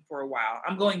acting for a while.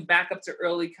 I'm going back up to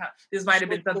early. This might have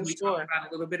been something we talked about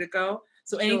a little bit ago.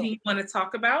 So anything you want to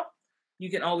talk about, you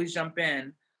can always jump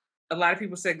in. A lot of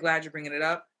people said, glad you're bringing it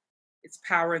up. It's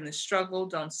power in the struggle.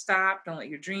 Don't stop. Don't let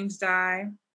your dreams die.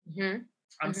 Mm-hmm.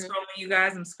 I'm scrolling, you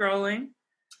guys. I'm scrolling.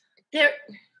 There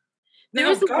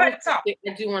is go ahead and talk.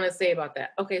 I do want to say about that.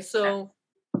 Okay, so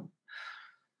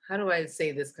how do I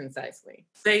say this concisely?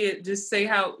 Say it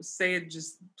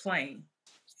just plain.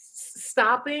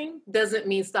 Stopping doesn't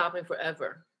mean stopping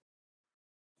forever.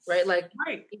 Right? Like,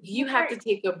 if you have to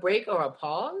take a break or a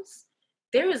pause,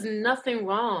 there is nothing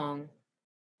wrong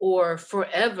or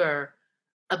forever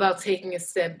about taking a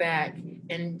step back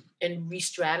and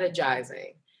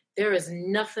re-strategizing. There is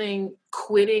nothing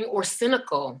quitting or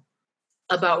cynical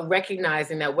about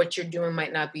recognizing that what you're doing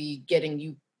might not be getting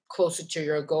you closer to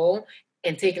your goal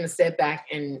and taking a step back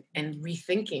and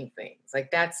rethinking things. Like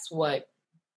that's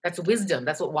wisdom.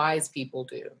 That's what wise people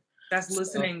do. That's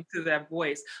listening to that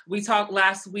voice. We talked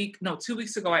 2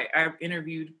 weeks ago, I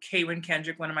interviewed Karen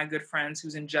Kendrick, one of my good friends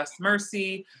who's in Just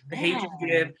Mercy, The Hate You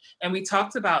Give. And we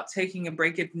talked about taking a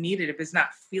break if needed, if it's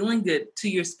not feeling good to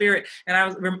your spirit. And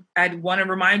I want to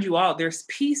remind you all, there's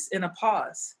peace in a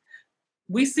pause.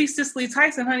 We see Cicely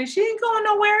Tyson, honey, she ain't going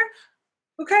nowhere.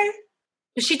 Okay.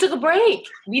 She took a break.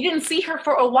 We didn't see her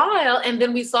for a while, and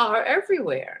then we saw her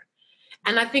everywhere.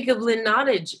 And I think of Lynn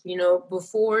Nottage,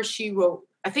 before she wrote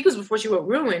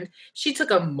Ruined, she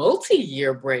took a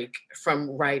multi-year break from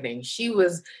writing. She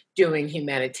was doing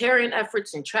humanitarian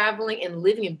efforts and traveling and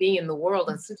living and being in the world.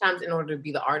 And sometimes in order to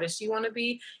be the artist you want to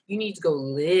be, you need to go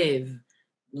live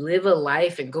live a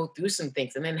life and go through some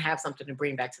things and then have something to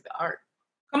bring back to the art.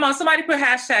 Come on, somebody put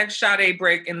hashtag Sade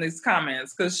break in these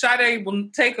comments, because Sade will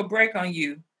take a break on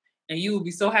you and you will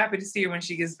be so happy to see her when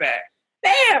she gets back.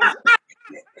 Damn!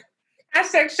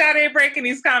 Hashtag Sade break in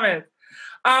these comments.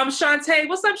 Shantae,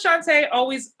 what's up, Shantae?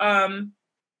 Always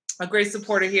a great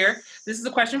supporter here. This is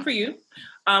a question for you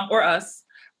or us.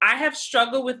 I have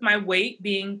struggled with my weight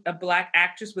being a Black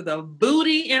actress with a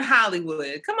booty in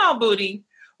Hollywood. Come on, booty.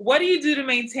 What do you do to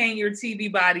maintain your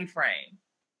TV body frame?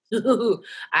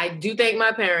 I do thank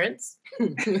my parents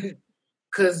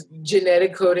because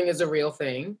genetic coding is a real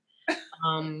thing.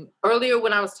 Earlier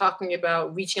when I was talking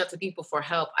about reaching out to people for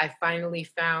help, I finally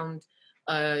found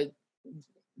a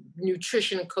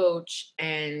nutrition coach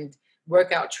and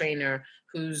workout trainer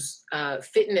whose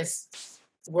fitness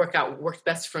workout works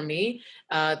best for me.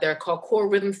 They're called Core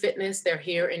Rhythm Fitness. They're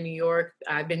here in New York.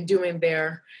 I've been doing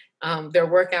their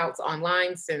workouts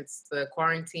online since the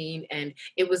quarantine, and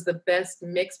it was the best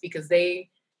mix because they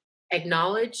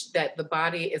acknowledge that the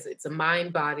body it's a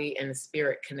mind, body, and a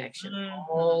spirit connection.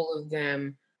 Mm-hmm. All of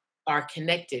them are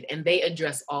connected, and they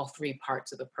address all three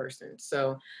parts of the person.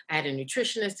 So I had a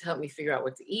nutritionist to help me figure out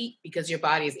what to eat, because your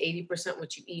body is 80%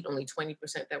 what you eat, only 20%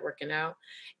 that working out.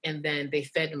 And then they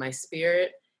fed my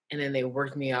spirit, and then they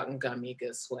worked me out and got me a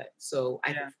good sweat. So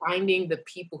I think finding the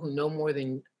people who know more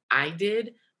than I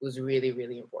did was really,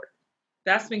 really important.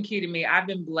 That's been key to me. I've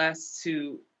been blessed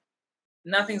to,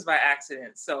 nothing's by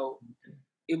accident. So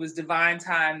it was divine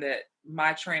time that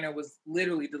my trainer was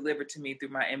literally delivered to me through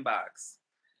my inbox.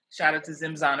 Shout out to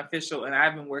Zimzon Official. And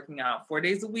I've been working out 4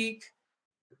 days a week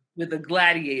with a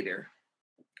gladiator.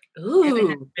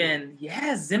 Ooh. And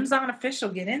Zimzon Official,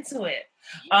 get into it.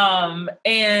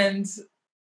 And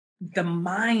the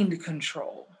mind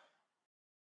control.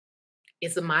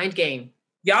 It's a mind game.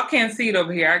 Y'all can't see it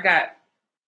over here. I got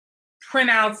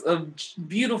printouts of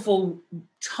beautiful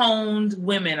toned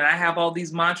women, and I have all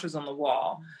these mantras on the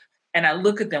wall, and I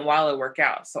look at them while I work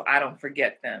out so I don't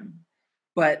forget them.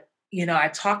 But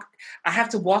I have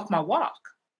to walk my walk.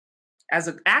 As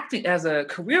a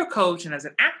career coach and as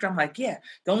an actor, I'm like,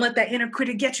 don't let that inner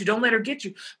critic get you. Don't let her get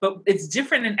you. But it's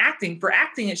different in acting. For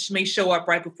acting, it may show up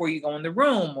right before you go in the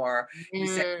room, or you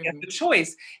have the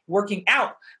choice. Working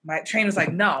out, my trainer's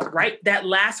like, no, right? That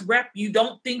last rep you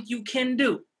don't think you can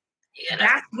do. Yeah.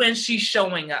 That's when she's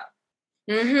showing up.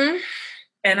 Mm-hmm.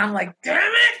 And I'm like,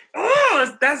 damn it.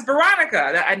 Oh, that's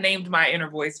Veronica. I named my inner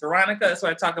voice Veronica. That's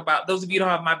what I talk about. Those of you who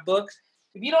don't have my book,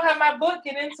 if you don't have my book,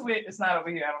 get into it. It's not over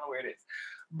here. I don't know where it is.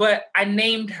 But I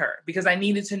named her because I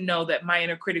needed to know that my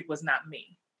inner critic was not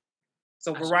me.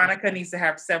 So Veronica needs to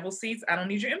have several seats. I don't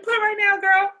need your input right now,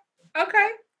 girl. Okay.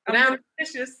 I'm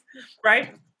ambitious,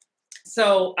 right?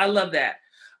 So I love that.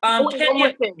 One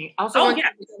more thing. Also, one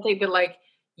thing, but like,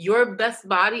 your best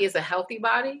body is a healthy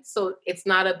body. So it's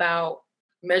not about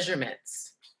measurements.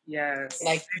 Yes.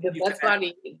 Like, the best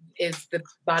body is the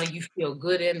body you feel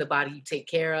good in, the body you take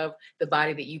care of, the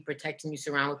body that you protect, and you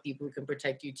surround with people who can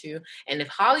protect you too. And if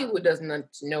Hollywood doesn't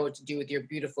know what to do with your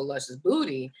beautiful, luscious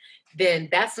booty, then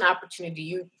that's an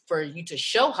opportunity for you to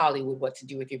show Hollywood what to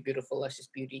do with your beautiful, luscious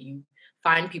beauty. You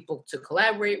find people to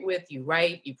collaborate with, you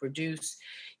write, you produce,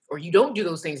 or you don't do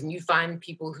those things, and you find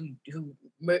people who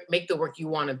make the work you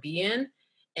want to be in,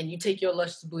 and you take your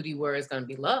luscious booty where it's going to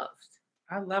be loved.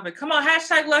 I love it. Come on,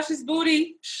 hashtag luscious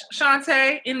booty,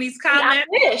 Shantae, in these comments.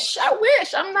 I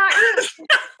wish. I'm not.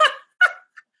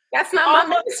 That's not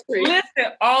my ministry.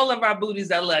 Listen, all of our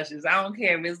booties are luscious. I don't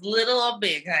care if it's little or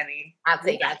big, honey. I'll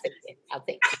take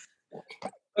it.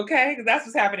 Okay, because that's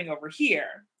what's happening over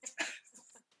here.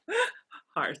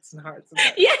 Hearts and hearts.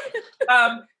 Yeah.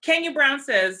 Kenya Brown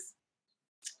says,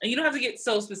 and you don't have to get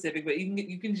so specific, but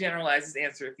you can generalize this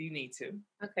answer if you need to.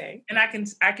 Okay. And I can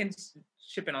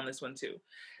chip in on this one too.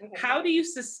 Okay. How do you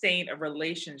sustain a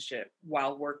relationship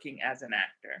while working as an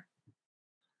actor?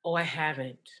 Oh, I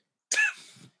haven't.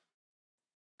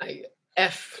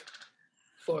 F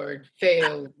for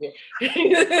failed.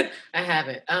 I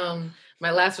haven't.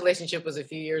 My last relationship was a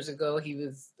few years ago. He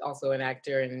was also an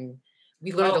actor, and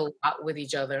we learned a lot with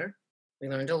each other. We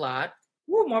learned a lot.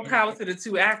 Ooh, more power to the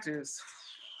two actors.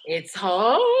 It's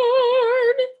hard.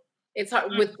 It's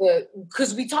hard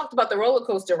because we talked about the roller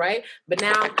coaster, right? But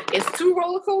now it's two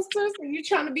roller coasters, and you're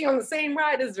trying to be on the same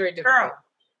ride. It's very difficult.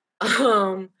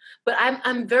 But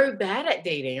I'm very bad at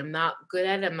dating. I'm not good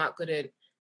at it. I'm not good at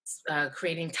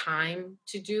creating time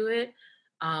to do it.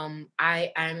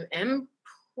 I am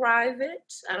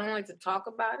private. I don't like to talk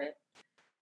about it,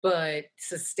 but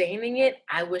sustaining it,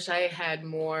 I wish I had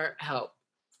more help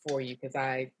for you because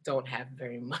I don't have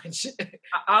very much.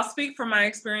 I'll speak from my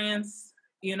experience.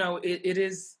 It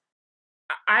is,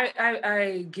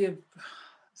 I give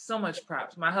so much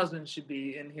props. My husband should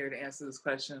be in here to answer this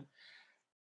question.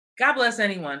 God bless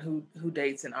anyone who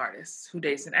dates an artist, who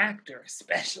dates an actor,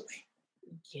 especially.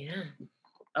 Yeah.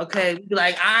 Okay,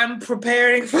 like I'm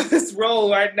preparing for this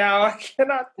role right now. I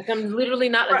cannot. Like I'm literally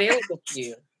not available to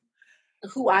you.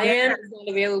 Who I am is not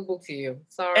available to you.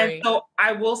 Sorry. And so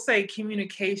I will say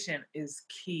communication is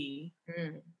key.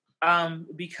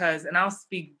 Because, and I'll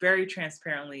speak very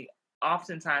transparently,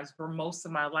 oftentimes for most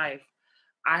of my life,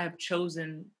 I have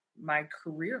chosen my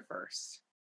career first.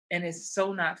 And it's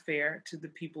so not fair to the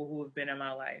people who have been in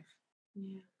my life.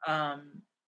 Yeah.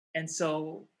 And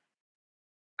so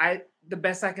the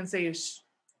best I can say is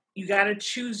you got to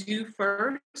choose you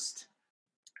first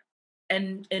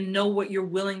and know what you're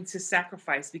willing to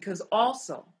sacrifice, because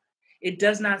also it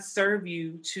does not serve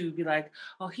you to be like,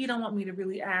 oh, he don't want me to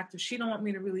really act, or she don't want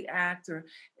me to really act, or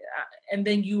and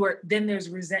then there's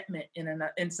resentment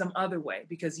in some other way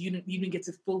because you didn't get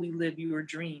to fully live your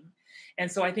dream. And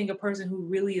so I think a person who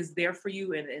really is there for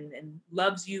you and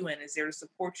loves you and is there to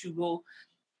support you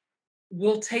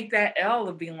will take that L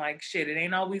of being like, shit, it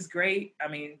ain't always great. I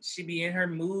mean, she be in her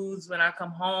moods when I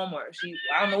come home, or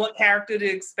I don't know what character to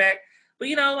expect. But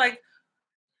like,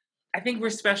 I think we're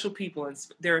special people, and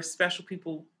there are special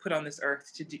people put on this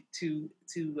earth to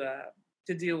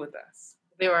deal with us.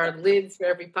 There are lids for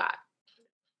every pot.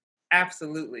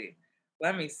 Absolutely.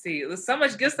 Let me see. There's so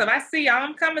much good stuff. I see y'all.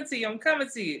 I'm coming to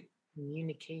you.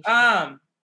 Communication.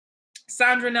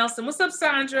 Sandra Nelson. What's up,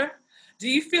 Sandra? Do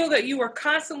you feel that you are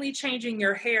constantly changing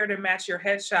your hair to match your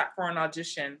headshot for an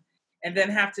audition and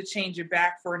then have to change it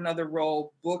back for another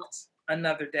role booked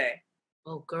another day?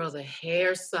 Oh, girl, the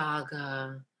hair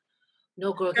saga.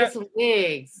 No, girl, get some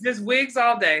wigs. Just wigs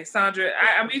all day, Sandra.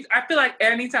 I mean, I feel like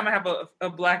anytime I have a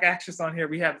Black actress on here,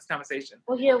 we have this conversation.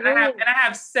 Oh, yeah, and I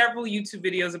have several YouTube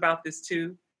videos about this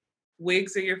too.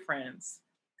 Wigs are your friends.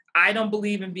 I don't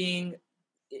believe in being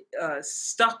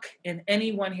stuck in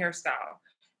any one hairstyle.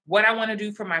 What I want to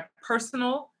do for my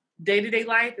personal day-to-day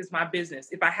life is my business.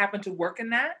 If I happen to work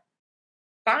in that,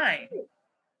 fine.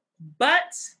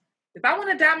 But if I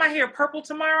want to dye my hair purple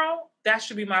tomorrow, that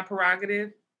should be my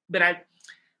prerogative. But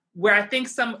I think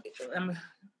some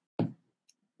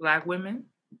Black women,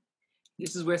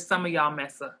 this is where some of y'all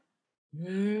mess up.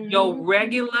 Your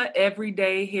regular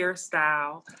everyday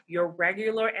hairstyle, your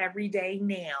regular everyday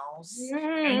nails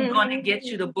ain't gonna get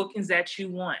you the bookings that you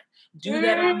want. Do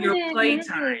that on your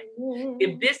playtime.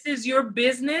 If this is your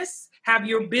business, have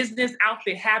your business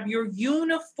outfit, have your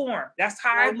uniform. That's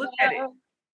how I look at it.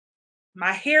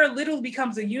 My hair literally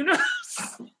becomes a uniform.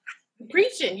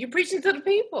 You're preaching to the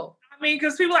people. I mean,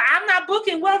 because people are, I'm not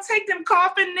booking. Well, take them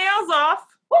coffin nails off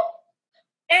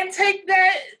and take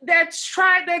that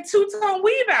two-tone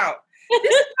weave out.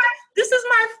 This is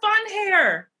my fun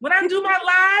hair. When I do my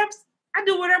lives, I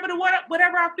do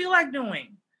whatever I feel like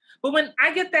doing. But when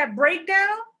I get that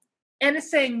breakdown and it's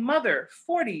saying mother,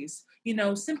 40s,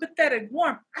 sympathetic,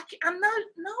 warm, I'm not,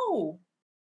 no.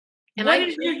 And what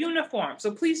is your uniform?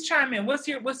 So please chime in. What's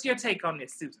your take on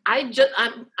this, Susan?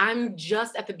 I'm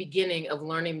just at the beginning of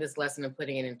learning this lesson and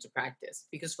putting it into practice,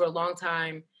 because for a long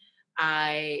time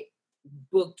I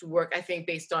booked work, I think,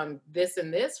 based on this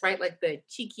and this, right? Like the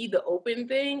cheeky, the open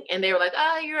thing. And they were like,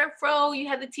 you're a fro, you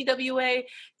had the TWA.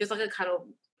 There's like a kind of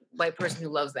white person who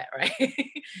loves that, right?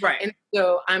 Right. And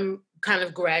so I'm kind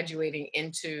of graduating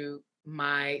into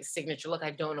my signature look.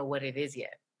 I don't know what it is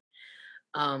yet.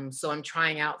 So I'm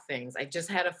trying out things. I just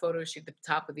had a photo shoot at the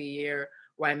top of the year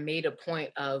where I made a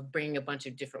point of bringing a bunch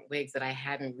of different wigs that I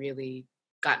hadn't really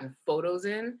gotten photos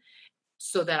in,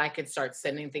 so that I could start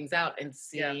sending things out and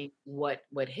see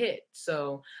what hit.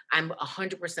 So I'm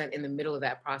 100% in the middle of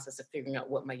that process of figuring out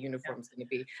what my uniform is going to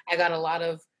be. I got a lot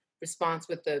of response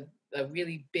with the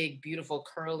really big, beautiful,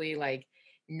 curly, like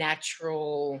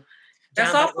natural.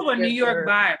 That's also a New York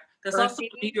vibe. That's also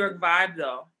a New York vibe,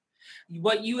 though.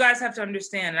 What you guys have to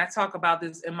understand, and I talk about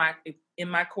this in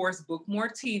my course, Book More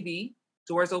TV.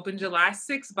 Doors open July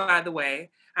 6th, by the way.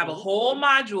 I have a whole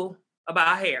module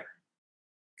about hair.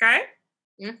 Okay?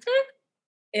 Mm-hmm.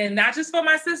 And not just for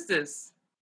my sisters,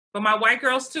 but my white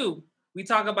girls too. We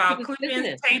talk about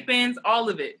clip-ins, tape-ins, all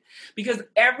of it. Because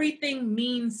everything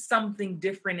means something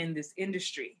different in this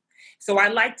industry. So I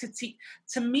like to teach.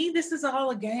 To me, this is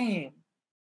all a game.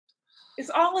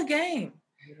 It's all a game.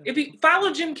 If you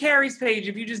follow Jim Carrey's page,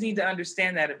 if you just need to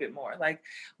understand that a bit more. Like,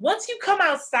 once you come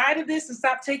outside of this and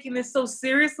stop taking this so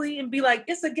seriously and be like,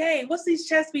 it's a game. What's these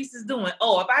chess pieces doing?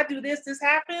 Oh, if I do this, this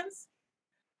happens.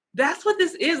 That's what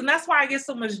this is. And that's why I get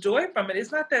so much joy from it.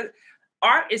 It's not that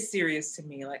art is serious to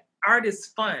me. Like, art is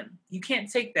fun. You can't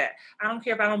take that. I don't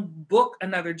care if I don't book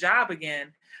another job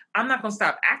again. I'm not going to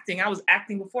stop acting. I was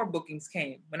acting before bookings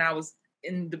came when I was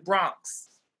in the Bronx,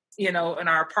 in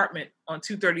our apartment on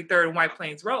 233rd and White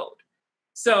Plains Road.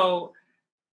 So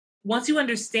once you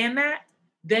understand that,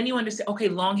 then you understand, okay,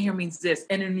 long hair means this.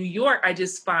 And in New York, I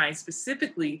just find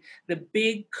specifically the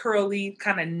big, curly,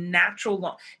 kind of natural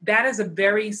long. That is a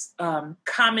very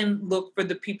common look for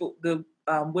the people, the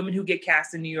women who get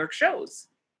cast in New York shows.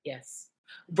 Yes.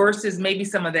 Versus maybe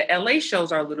some of the LA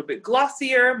shows are a little bit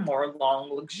glossier, more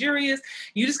long, luxurious.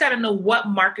 You just got to know what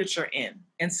market you're in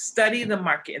and study the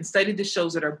market and study the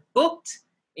shows that are booked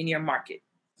in your market.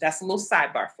 That's a little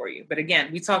sidebar for you. But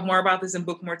again, we talk more about this in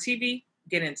Book More TV.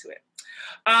 Get into it.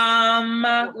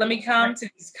 Let me come to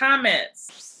these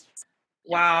comments.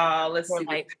 Wow, let's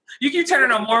see. You keep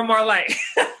turning on more and more light.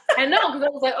 I know, because I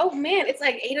was like, oh man, it's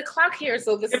like 8 o'clock here.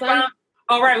 So the sun.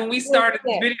 All right, when we started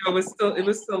this video, it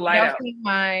was still light out.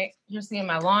 You're seeing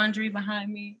my laundry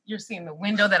behind me. You're seeing the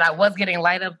window that I was getting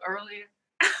light up earlier.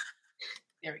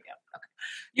 There we go. Okay.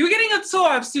 You were getting a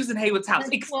tour of Susan Heyward's house.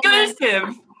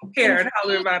 Exclusive here at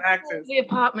Hollywood About Actors. The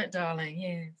apartment, darling.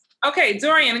 Yes. Okay,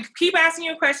 Dorian, keep asking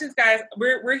your questions, guys.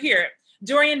 We're here.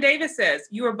 Dorian Davis says,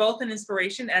 you are both an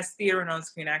inspiration as theater and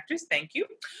on-screen actors. Thank you.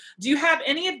 Do you have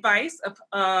any advice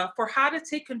for how to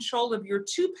take control of your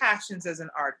two passions as an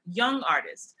young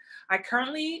artist? I'm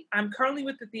currently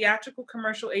with the theatrical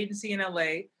commercial agency in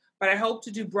LA, but I hope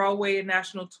to do Broadway and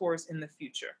national tours in the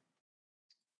future.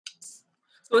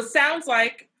 So it sounds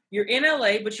like you're in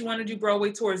LA, but you want to do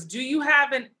Broadway tours. Do you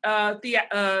have an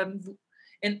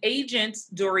agent,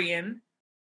 Dorian,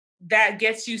 that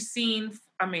gets you seen?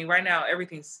 I mean, right now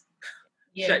everything's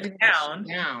shut down.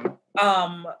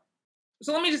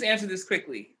 So let me just answer this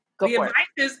quickly. The advice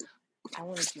is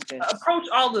approach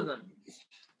all of them.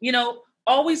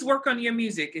 Always work on your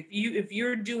music. If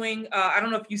you're doing, I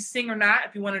don't know if you sing or not.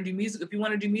 If you want to do music, if you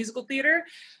want to do musical theater,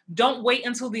 don't wait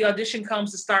until the audition comes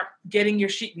to start getting your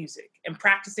sheet music and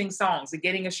practicing songs and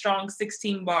getting a strong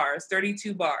 16 bars,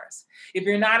 32 bars. If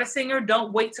you're not a singer,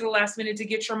 don't wait till the last minute to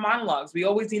get your monologues. We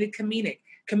always need a comedic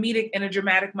and a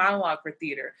dramatic monologue for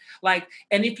theater.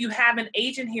 And if you have an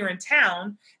agent here in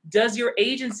town, does your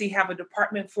agency have a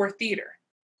department for theater?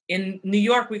 In New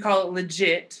York, we call it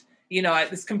legit.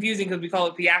 It's confusing because we call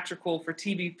it theatrical for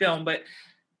TV film, but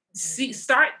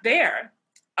start there.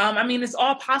 It's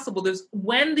all possible.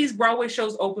 When these Broadway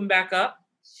shows open back up,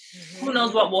 who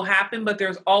knows what will happen, but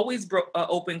there's always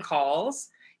open calls.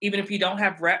 Even if you don't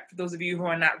have rep, for those of you who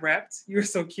are not repped, you're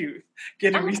so cute.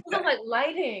 I'm like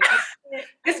lighting.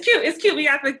 It's cute. We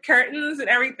got the curtains and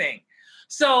everything.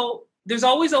 So there's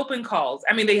always open calls.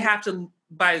 They have to,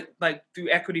 through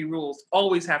equity rules,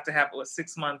 always have to have a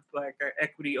 6-month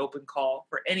equity open call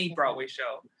for any Broadway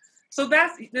show. So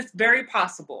that's very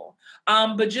possible.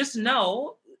 But just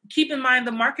keep in mind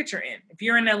the market you're in. If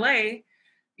you're in LA,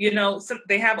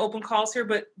 they have open calls here,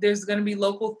 but there's going to be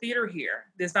local theater here.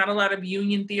 There's not a lot of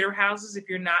union theater houses. If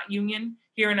you're not union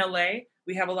here in LA,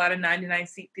 we have a lot of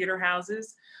 99-seat theater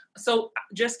houses. So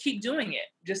just keep doing it.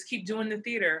 Just keep doing the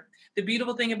theater. The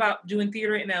beautiful thing about doing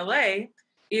theater in LA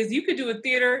is you could do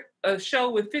a show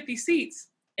with 50 seats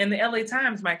and the LA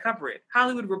Times might cover it.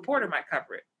 Hollywood Reporter might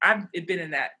cover it. I've been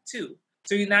in that too.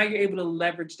 So now you're able to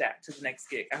leverage that to the next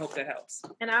gig. I hope that helps.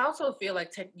 And I also feel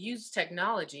like use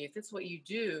technology. If it's what you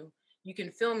do, you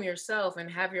can film yourself and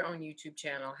have your own YouTube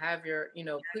channel, have your,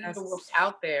 put your work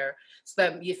out there so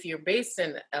that if you're based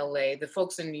in LA, the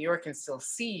folks in New York can still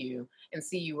see you and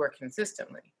see you work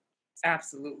consistently.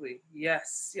 Absolutely.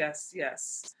 Yes, yes,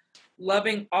 yes.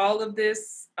 Loving all of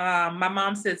this. My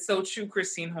mom said, so true,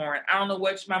 Christine Horn. I don't know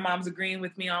what my mom's agreeing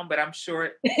with me on, but I'm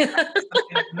sure it's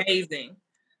something amazing.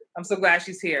 I'm so glad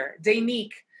she's here.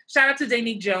 Danique. Shout out to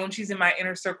Danique Jones. She's in my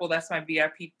inner circle. That's my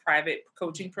VIP private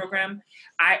coaching program.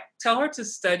 I tell her to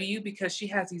study you because she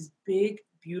has these big,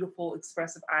 beautiful,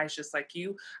 expressive eyes just like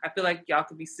you. I feel like y'all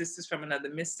could be sisters from another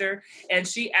mister. And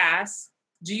she asks,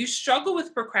 do you struggle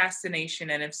with procrastination?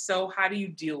 And if so, how do you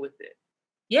deal with it?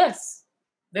 Yes,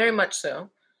 very much so.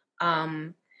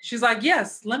 She's like,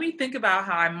 yes, let me think about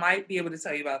how I might be able to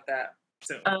tell you about that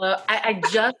soon. I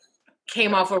just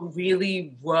came off a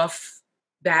really rough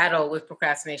battle with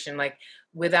procrastination,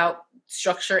 without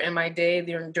structure in my day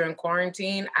during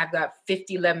quarantine. I've got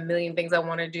 11 million things I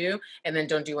want to do and then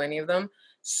don't do any of them.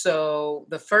 So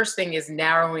the first thing is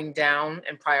narrowing down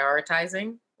and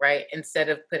prioritizing, right? Instead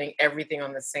of putting everything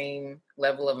on the same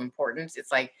level of importance.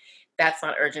 It's like, that's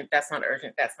not urgent, that's not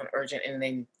urgent, that's not urgent. And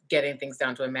then getting things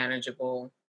down to a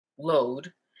manageable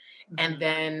load. Mm-hmm. And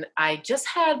then I just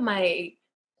had my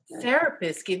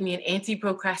therapist give me an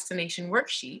anti-procrastination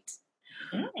worksheet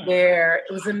where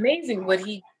it was amazing what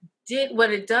he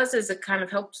What it does is it kind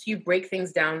of helps you break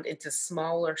things down into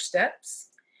smaller steps,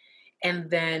 and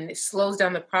then it slows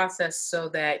down the process so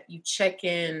that you check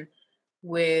in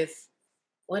with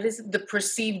what is the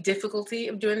perceived difficulty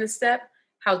of doing the step,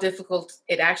 how difficult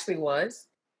it actually was,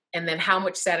 and then how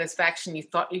much satisfaction you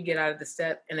thought you'd get out of the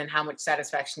step, and then how much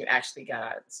satisfaction you actually got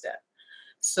out of the step.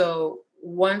 So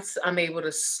once I'm able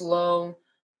to slow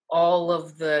all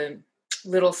of the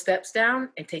little steps down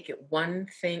and take it one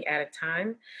thing at a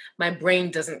time, my brain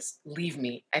doesn't leave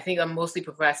me. I think I'm mostly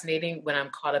procrastinating when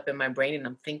I'm caught up in my brain and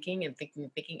I'm thinking and thinking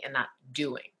and thinking and not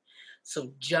doing.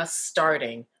 So just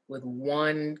starting with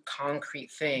one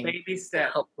concrete thing, baby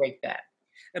step, help break that.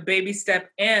 A baby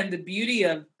step. And the beauty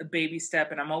of a baby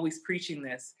step, and I'm always preaching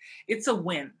this, it's a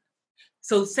win.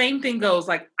 So same thing goes,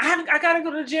 like, I got to go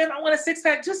to the gym. I want a six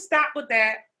pack. Just stop with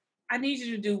that. I need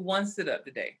you to do one sit up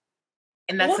today.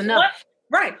 And that's enough.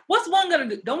 Right. What's one going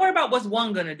to do? Don't worry about what's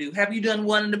one going to do. Have you done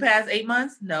one in the past 8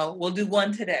 months? No, we'll do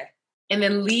one today. And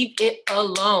then leave it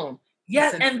alone.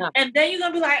 Yes. And then you're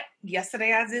going to be like,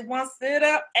 yesterday I did one sit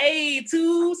up. Hey,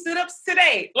 2 sit ups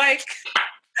today. Like,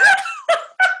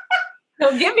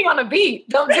 don't get me on a beat.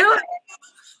 Don't do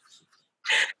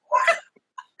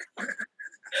it.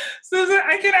 Susan,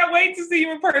 I cannot wait to see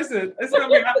you in person. It's going to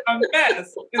be a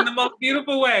mess in the most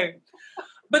beautiful way.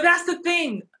 But that's the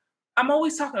thing. I'm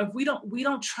always talking, if we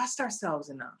don't trust ourselves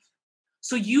enough.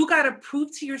 So you got to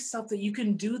prove to yourself that you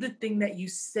can do the thing that you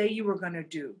say you were going to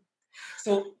do.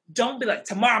 So don't be like,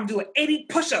 tomorrow I'm doing 80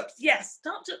 push-ups. Yes.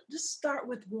 Don't just start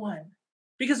with 1.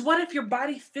 Because what if your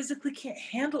body physically can't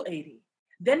handle 80?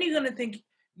 Then you're going to think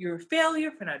you're a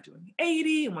failure for not doing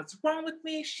 80. And what's wrong with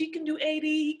me? She can do 80.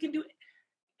 He can do.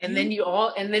 And then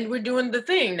then we're doing the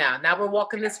thing now. Now we're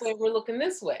walking this way. We're looking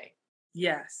this way.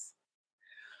 Yes.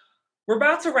 We're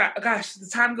about to wrap. Gosh, the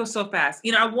time goes so fast.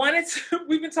 You know,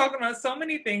 we've been talking about so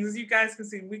many things. As you guys can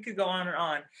see, we could go on and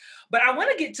on. But I want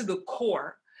to get to the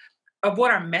core of what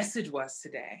our message was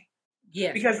today.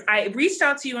 Yeah. Because I reached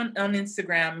out to you on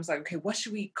Instagram. I was like, okay, what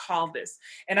should we call this?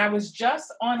 And I was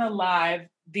just on a live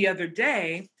the other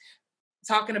day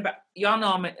talking about, y'all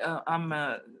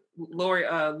know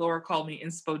Laura called me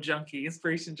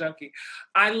inspiration junkie.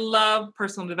 I love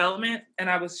personal development. And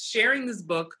I was sharing this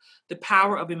book, The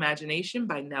Power of Imagination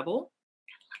by Neville.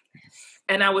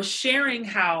 And I was sharing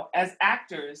how, as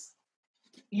actors,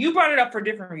 you brought it up for a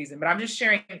different reason, but I'm just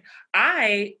sharing.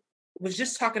 I was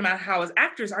just talking about how, as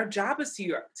actors, our job is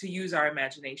to use our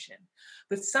imagination.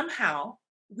 But somehow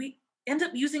we end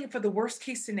up using it for the worst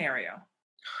case scenario.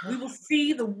 We will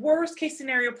see the worst case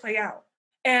scenario play out.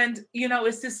 And, you know,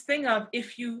 it's this thing of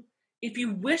if you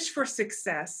wish for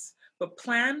success, but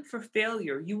plan for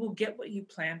failure, you will get what you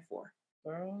plan for.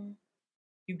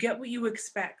 You get what you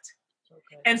expect.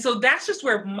 Okay. And so that's just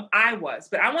where I was.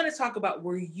 But I want to talk about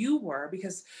where you were,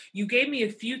 because you gave me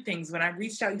a few things. When I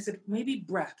reached out, you said, maybe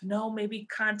breath. No, maybe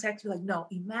contact. You're like, no,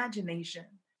 imagination.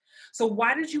 So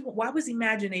why was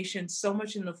imagination so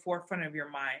much in the forefront of your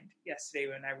mind yesterday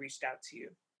when I reached out to you?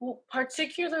 Well,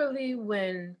 particularly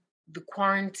when the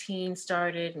quarantine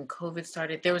started and COVID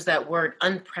started, there was that word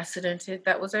unprecedented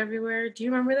that was everywhere. Do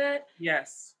you remember that?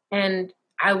 Yes. And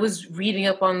I was reading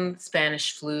up on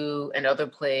Spanish flu and other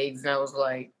plagues, and I was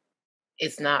like,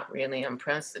 it's not really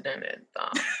unprecedented.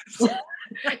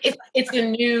 It's a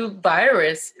new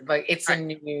virus. Like it's a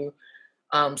new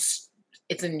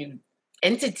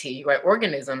entity, right?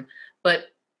 Organism, but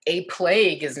a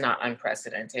plague is not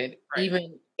unprecedented. Right.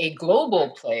 Even a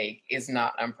global plague is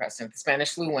not unprecedented. The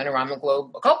Spanish flu went around the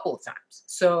globe a couple of times.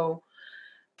 So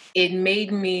it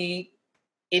made me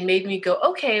go,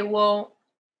 okay, well,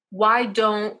 why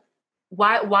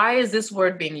is this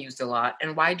word being used a lot?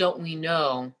 And why don't we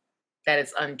know that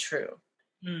it's untrue?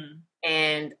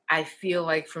 And I feel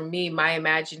like for me, my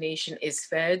imagination is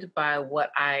fed by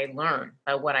what I learn,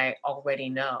 by what I already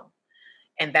know.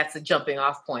 And that's a jumping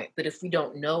off point. But if we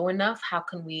don't know enough, how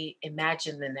can we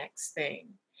imagine the next thing?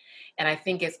 And I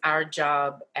think it's our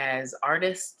job as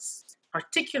artists,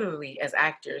 particularly as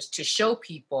actors, to show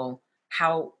people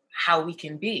how we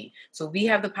can be. So we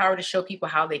have the power to show people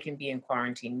how they can be in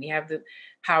quarantine. We have the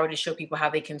power to show people how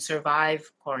they can survive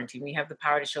quarantine. We have the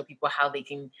power to show people how they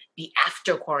can be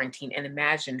after quarantine and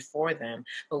imagine for them.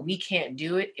 But we can't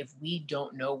do it if we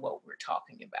don't know what we're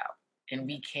talking about. And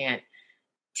we can't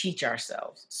teach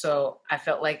ourselves. So I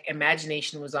felt like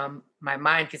imagination was on my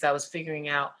mind because I was figuring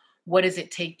out, what does it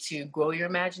take to grow your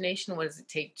imagination? What does it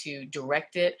take to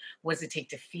direct it? What does it take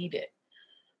to feed it?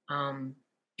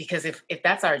 Because if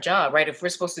that's our job, right? If we're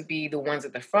supposed to be the ones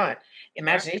at the front,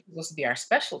 imagination is supposed to be our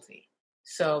specialty.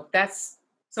 So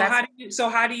how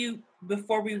do you,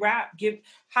 before we wrap,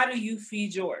 how do you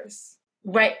feed yours?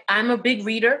 Right. I'm a big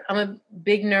reader. I'm a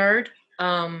big nerd.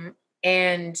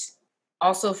 And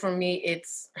also for me,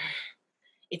 it's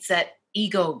that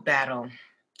ego battle.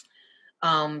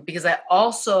 Because I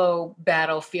also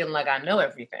battle feeling like I know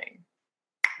everything.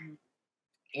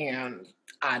 And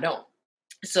I don't.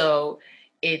 So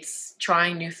it's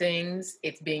trying new things.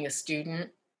 It's being a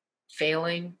student,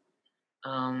 failing.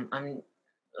 I'm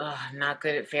not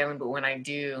good at failing, but when I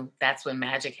do, that's when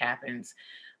magic happens.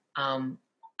 Um,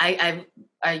 I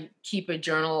keep a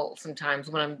journal sometimes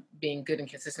when I'm being good and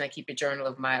consistent. I keep a journal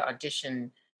of my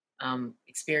audition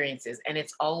experiences, and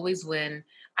it's always when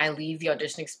I leave the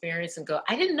audition experience and go,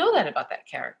 I didn't know that about that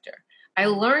character. I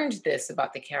learned this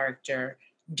about the character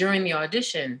during the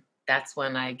audition. That's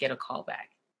when I get a call back.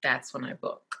 That's when I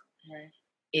book. Right.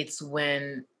 It's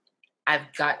when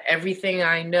I've got everything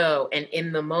I know and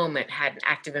in the moment had an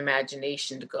active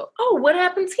imagination to go, oh, what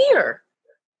happens here?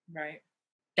 Right.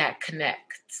 That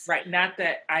connects. Right. Not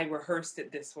that I rehearsed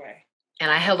it this way. And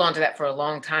I held on to that for a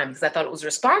long time because I thought it was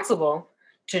responsible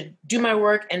to do my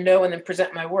work and know and then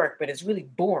present my work, but it's really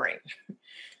boring.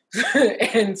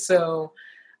 And so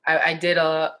I did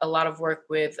a lot of work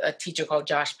with a teacher called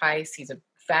Josh Pice. He's a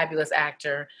fabulous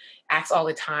actor, acts all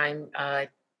the time.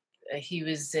 He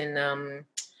was in,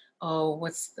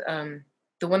 what's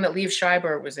the one that Liev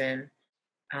Schreiber was in?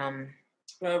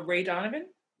 Ray Donovan?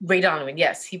 Ray Donovan,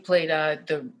 yes. He played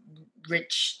the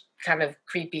rich, kind of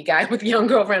creepy guy with a young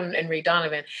girlfriend in Ray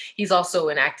Donovan. He's also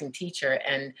an acting teacher.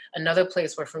 And another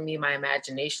place where, for me, my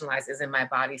imagination lies is in my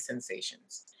body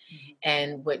sensations. Mm-hmm.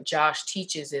 And what Josh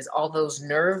teaches is all those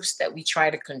nerves that we try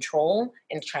to control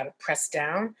and try to press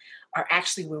down are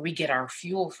actually where we get our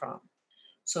fuel from.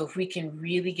 So if we can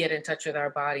really get in touch with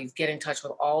our bodies, get in touch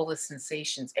with all the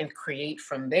sensations and create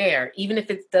from there, even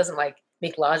if it doesn't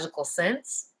make logical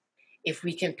sense, if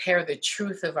we can pair the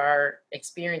truth of our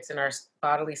experience and our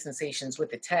bodily sensations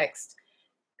with the text,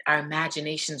 our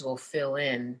imaginations will fill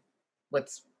in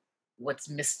what's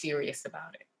mysterious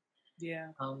about it. Yeah.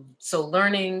 So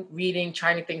learning, reading,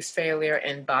 trying new things, failure,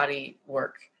 and body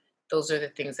work, those are the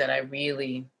things that I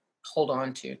really hold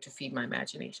on to feed my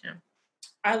imagination.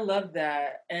 I love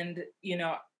that. And,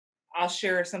 I'll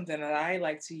share something that I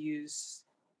like to use.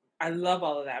 I love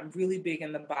all of that. I'm really big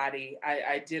in the body.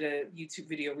 I did a YouTube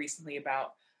video recently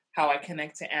about how I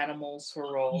connect to animals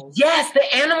for roles. Yes, the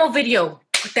animal video.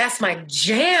 That's my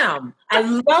jam. I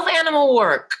love animal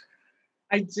work.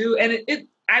 I do. And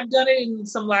I've done it in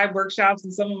some live workshops,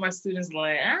 and some of my students are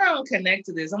like, I don't connect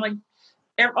to this. I'm like,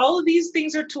 all of these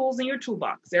things are tools in your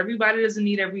toolbox. Everybody doesn't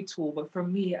need every tool. But for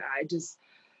me,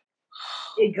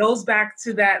 it goes back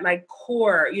to that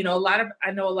core, I know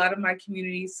a lot of my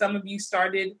community, some of you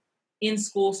started in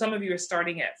school, some of you are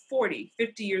starting at 40,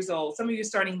 50 years old, some of you are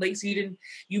starting late, so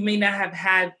you may not have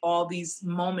had all these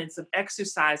moments of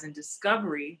exercise and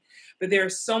discovery, but there are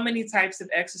so many types of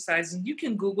exercises, and you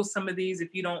can Google some of these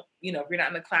if you don't, if you're not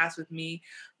in the class with me,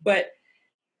 but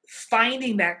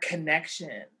finding that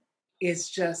connection is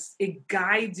just, it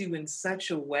guides you in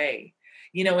such a way.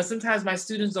 And sometimes my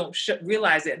students don't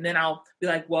realize it. And then I'll be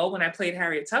like, well, when I played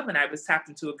Harriet Tubman, I was tapped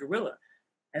into a gorilla.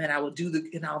 And then I will do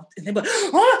and they'll be like,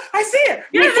 oh, I see it.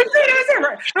 Yes, I see it.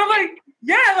 Right. And I'm like,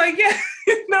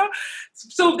 yeah.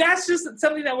 So that's just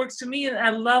something that works for me. And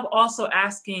I love also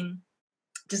asking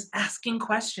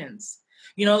questions.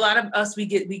 A lot of us, we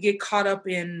get caught up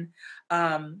in,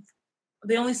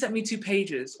 they only sent me 2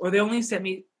 pages, or they only sent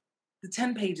me the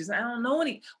 10 pages. I don't know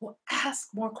any. Well, ask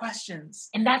more questions.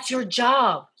 And that's your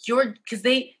job. Because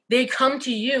they come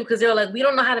to you because they're like, we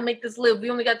don't know how to make this live.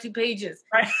 We only got 2 pages.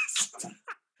 Right.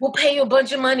 We'll pay you a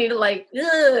bunch of money to right?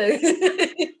 That's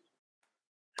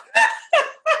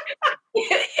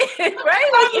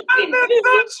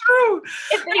so true.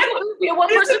 It's be a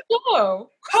one-person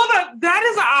show. Hold on. That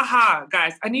is an aha,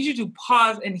 guys. I need you to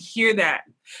pause and hear that.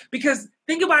 Because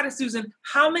think about it, Susan.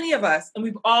 How many of us, and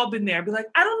we've all been there, be like,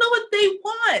 I don't know what they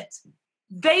want.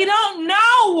 They don't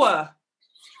know.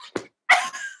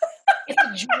 It's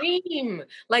a dream.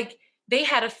 They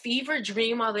had a fever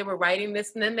dream while they were writing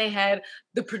this, and then they had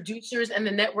the producers and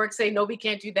the network say, no, we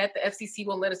can't do that. The FCC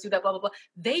won't let us do that, blah, blah, blah.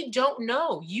 They don't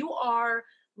know. You are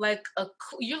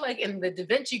you're in the Da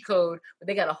Vinci Code, where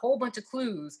they got a whole bunch of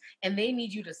clues, and they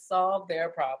need you to solve their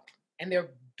problem. And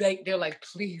they're like,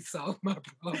 please solve my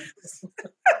problems.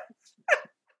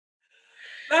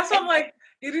 That's what I'm like,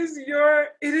 it is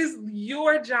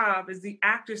your job as the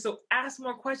actor. So ask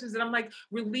more questions. And I'm like,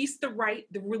 release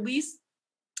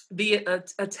the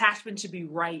attachment to be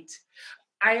right.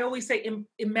 I always say,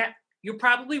 you're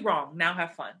probably wrong. Now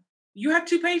have fun. You have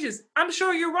 2 pages. I'm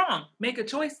sure you're wrong. Make a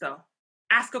choice though.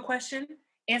 Ask a question,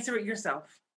 answer it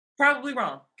yourself. Probably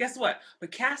wrong. Guess what?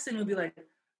 But casting would be like,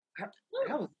 that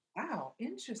was, wow,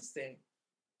 interesting.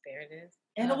 There it is.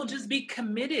 And it will just be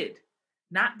committed,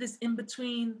 not this in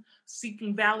between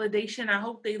seeking validation. I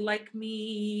hope they like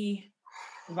me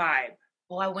vibe.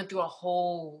 Well, I went through a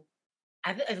whole,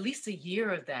 at least a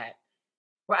year of that,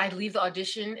 where I'd leave the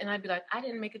audition and I'd be like, I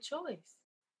didn't make a choice.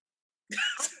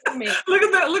 Look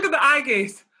at the eye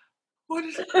gaze. What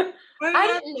is it? I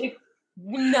didn't make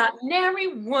not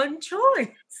nary one choice.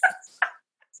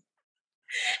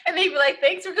 And they'd be like,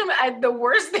 thanks for coming. The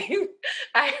worst thing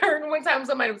I heard one time,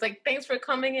 somebody was like, thanks for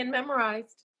coming in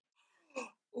memorized.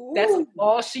 Ooh. That's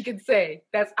all she could say.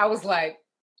 I was like,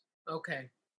 okay.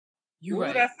 You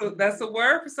right. That's a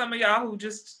word for some of y'all who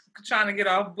just trying to get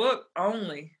off book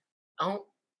only. Oh,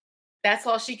 that's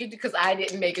all she could do because I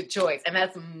didn't make a choice. And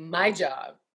that's my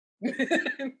job.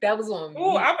 That was on me.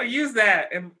 Oh, I'm going to use that.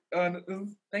 And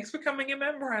thanks for coming in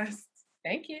memorized.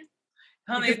 Thank you.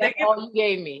 Honey, that's all you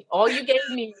gave me. All you gave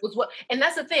me was what, and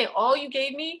that's the thing. All you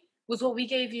gave me was what we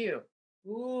gave you.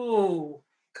 Ooh,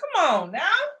 come on now.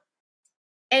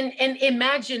 And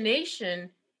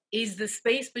imagination is the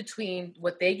space between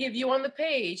what they give you on the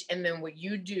page and then what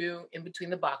you do in between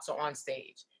the box or on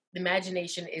stage. The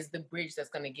imagination is the bridge that's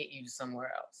going to get you to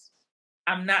somewhere else.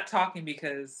 I'm not talking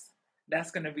because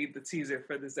that's going to be the teaser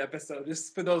for this episode.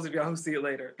 Just for those of y'all who see it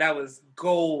later. That was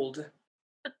gold.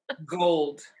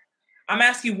 Gold. I'm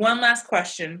asking you one last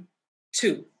question,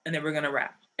 2, and then we're going to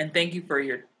wrap. And thank you for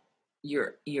your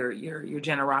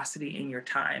generosity and your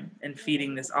time and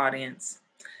feeding this audience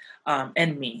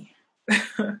and me.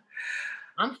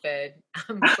 I'm fed.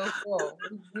 I'm so full.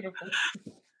 It's beautiful.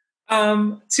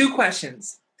 2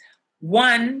 questions.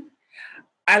 1,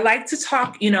 I like to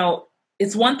talk,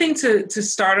 it's one thing to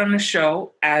start on a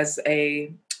show to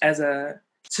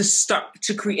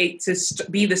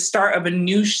be the start of a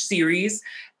new series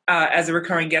as a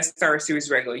recurring guest star or series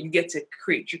regular. You get to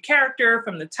create your character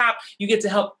from the top. You get to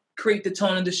help create the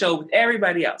tone of the show with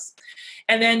everybody else.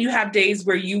 And then you have days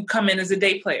where you come in as a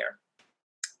day player.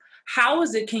 How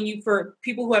is it, for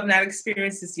people who have not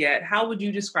experienced this yet, how would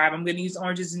you describe, I'm going to use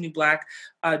Orange is the New Black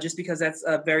just because that's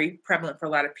very prevalent for a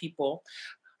lot of people.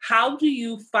 How do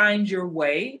you find your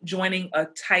way joining a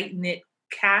tight-knit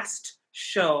cast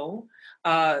show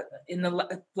in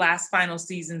the last final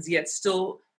seasons, yet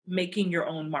still making your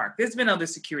own mark? There's been other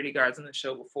security guards on the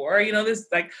show before,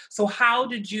 so how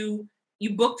did you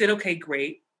booked it? Okay,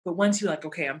 great. But once you're like,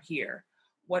 okay, I'm here.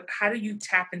 How do you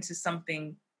tap into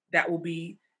something that will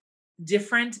be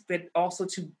different, but also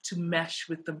to mesh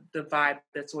with the vibe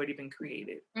that's already been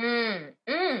created?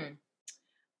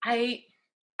 I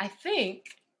think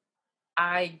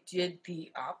I did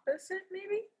the opposite,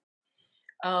 maybe.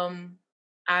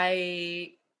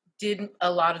 I did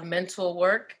a lot of mental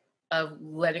work of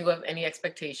letting go of any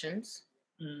expectations.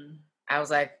 I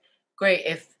was like, great,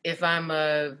 if I have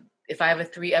a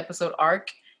 3-episode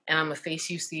arc and I'm a face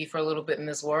you see for a little bit in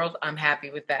this world, I'm happy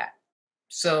with that.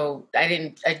 So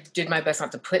I did my best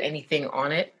not to put anything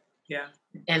on it. Yeah.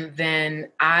 And then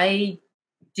I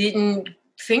didn't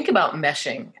think about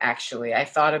meshing, actually. I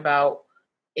thought about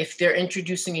if they're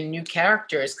introducing a new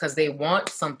character, it's because they want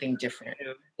something different.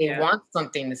 They want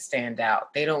something to stand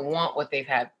out. They don't want what they've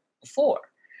had before.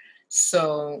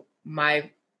 So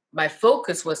my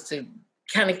focus was to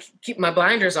kind of keep my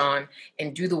blinders on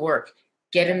and do the work,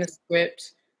 get in the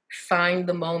script, find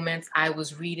the moments. I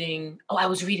was reading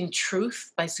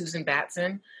Truth by Susan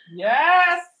Batson.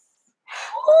 Yes.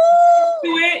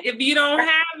 Do it. If you don't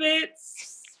have it,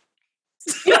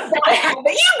 you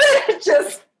better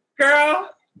just, girl,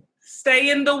 stay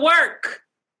in the work.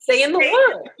 Stay in the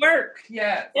work.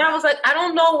 Yeah. And I was like, I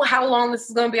don't know how long this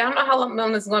is going to be. I don't know how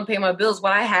long this is going to pay my bills.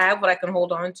 What I can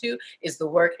hold on to is the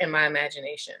work and my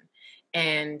imagination.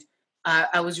 And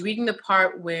I was reading the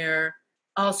part where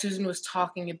Susan was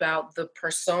talking about the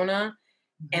persona,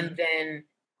 and then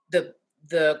the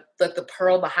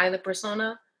pearl behind the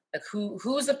persona. Like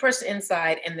who's the person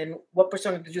inside, and then what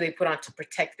persona do they put on to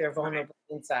protect their vulnerable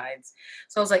insides?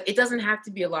 So I was like, it doesn't have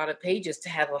to be a lot of pages to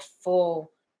have a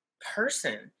full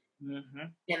person.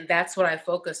 And that's what I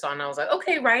focused on. I was like,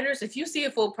 okay, writers, if you see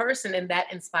a full person and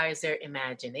that inspires their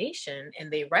imagination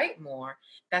and they write more,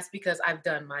 that's because I've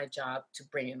done my job to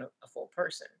bring in a full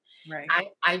person. Right.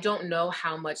 I don't know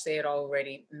how much they had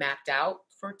already mapped out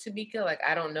for Tamika. Like,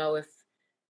 I don't know if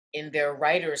in their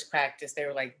writer's practice, they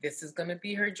were like, this is going to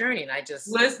be her journey. And I just...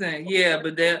 Listen, yeah,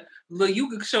 but then look, you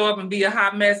could show up and be a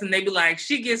hot mess and they be like,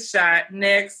 she gets shot,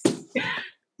 next.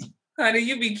 Honey,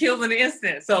 you be killed in an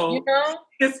instant. So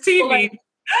it's TV. Like,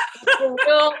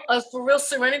 a for real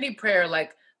serenity prayer.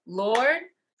 Like, Lord,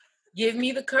 give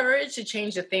me the courage to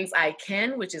change the things I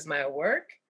can, which is my work,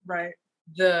 Right.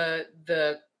 The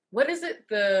what is it?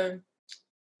 The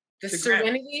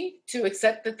serenity to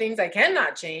accept the things I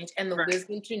cannot change, and the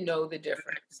wisdom to know the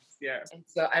difference. Yeah. And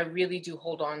so I really do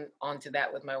hold on to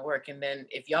that with my work. And then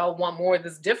if y'all want more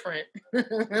that's different,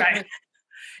 right.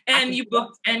 And you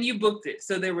booked it.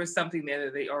 So there was something there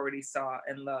that they already saw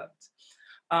and loved.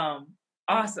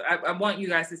 Awesome. I want you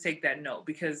guys to take that note,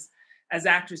 because as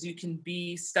actors, you can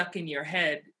be stuck in your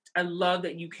head. I love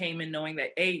that you came in knowing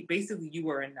that basically you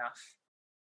were enough.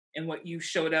 And what you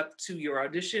showed up to your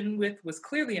audition with was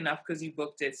clearly enough because you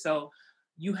booked it. So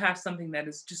you have something that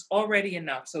is just already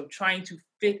enough. So trying to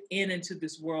fit into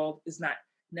this world is not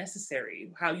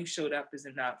necessary. How you showed up is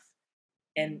enough.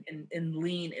 And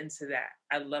lean into that.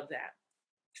 I love that.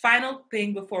 Final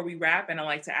thing before we wrap, and I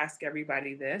like to ask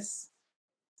everybody this.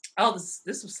 Oh,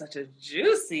 this was such a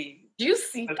juicy. Get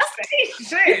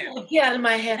out of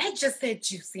my head. I just said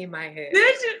juicy in my head.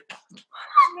 Did you?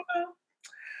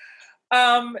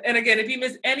 And again, if you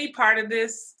miss any part of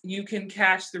this, you can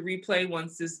catch the replay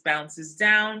once this bounces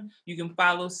down. You can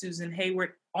follow Susan Heyward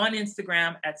on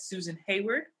Instagram at Susan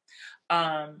Heyward.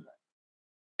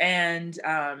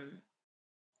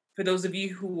 For those of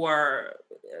you who are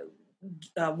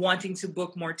wanting to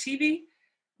book more TV,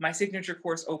 my signature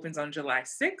course opens on July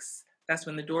 6th. That's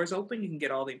when the doors open. You can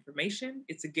get all the information.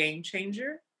 It's a game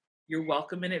changer. You're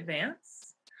welcome in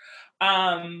advance.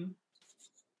 I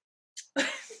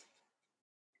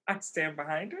stand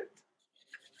behind it.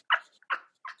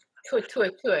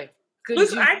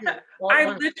 Listen,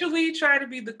 I literally try to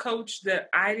be the coach that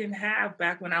I didn't have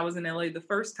back when I was in LA the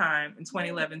first time in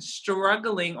 2011,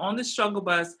 struggling on the struggle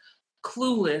bus,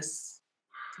 clueless,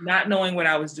 not knowing what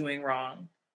I was doing wrong,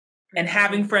 and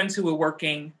having friends who were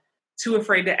working, too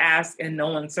afraid to ask, and no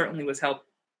one certainly was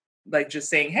just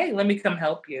saying, hey, let me come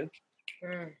help you.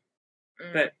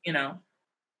 But,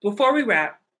 before we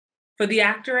wrap, for the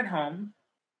actor at home,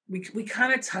 we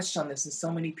kind of touched on this in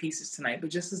so many pieces tonight, but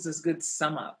just as this good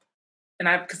sum up. And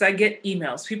because I get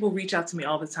emails, people reach out to me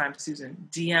all the time, Susan,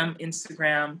 DM,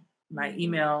 Instagram, my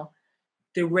email.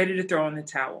 They're ready to throw in the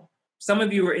towel. Some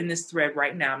of you are in this thread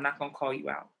right now. I'm not going to call you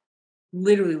out.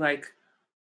 Literally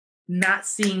not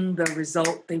seeing the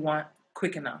result they want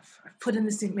quick enough. I've put in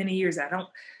this many years.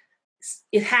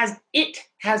 It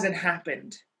hasn't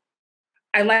happened.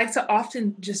 I like to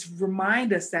often just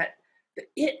remind us that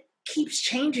it keeps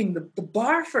changing. The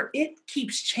bar for it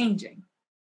keeps changing.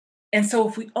 And so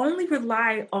if we only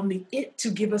rely on the it to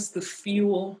give us the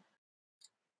fuel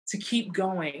to keep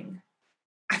going,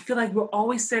 I feel like we're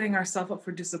always setting ourselves up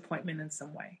for disappointment in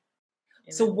some way.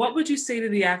 So what would you say to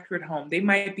the actor at home? They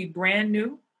might be brand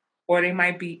new, or they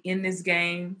might be in this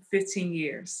game 15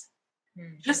 years.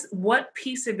 Just what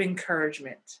piece of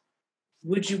encouragement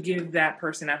would you give that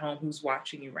person at home who's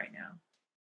watching you right now?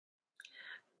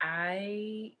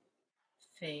 I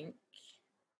think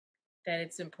that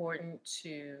it's important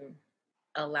to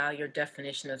allow your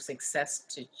definition of success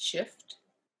to shift.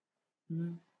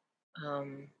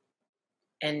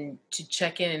 And to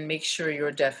check in and make sure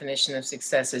your definition of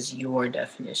success is your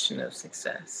definition of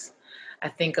success. I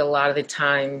think a lot of the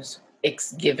times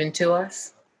it's given to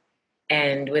us,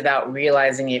 and without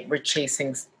realizing it, we're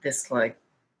chasing this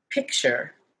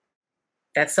picture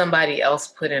that somebody else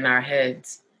put in our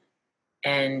heads.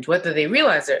 And whether they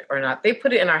realize it or not, they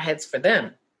put it in our heads for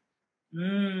them.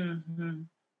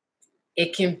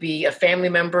 It can be a family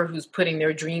member who's putting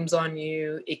their dreams on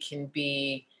you. It can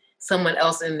be someone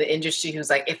else in the industry who's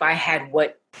like, if I had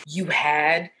what you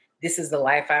had, this is the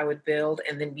life I would build.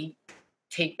 And then we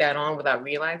take that on without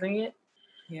realizing it.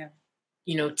 Yeah.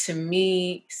 To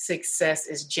me, success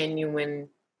is genuine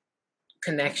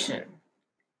connection.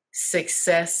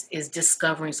 Success is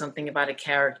discovering something about a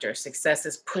character. Success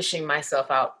is pushing myself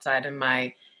outside of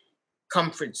my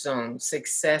comfort zone.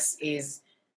 Success is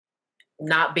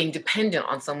not being dependent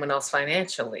on someone else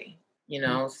financially.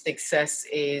 Success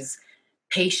is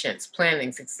patience,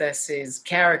 planning. Success is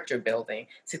character building.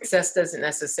 Success doesn't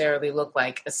necessarily look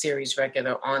like a series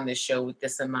regular on this show with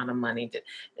this amount of money.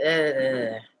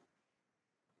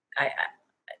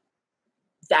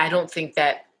 I don't think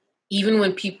that, even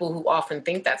when people who often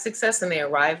think that success and they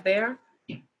arrive there,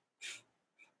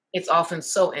 it's often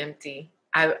so empty.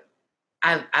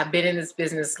 I've been in this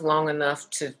business long enough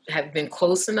to have been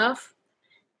close enough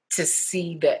to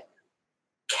see the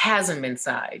chasm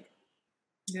inside.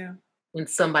 Yeah. When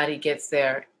somebody gets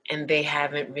there and they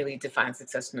haven't really defined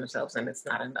success for themselves, and it's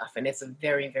not enough. And it's a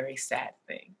very, very sad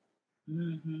thing.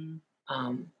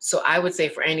 So I would say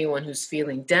for anyone who's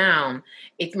feeling down,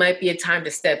 it might be a time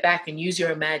to step back and use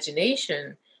your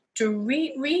imagination to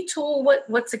retool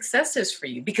what success is for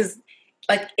you. Because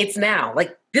it's now,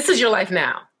 this is your life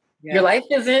now. Yes. Your life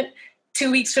isn't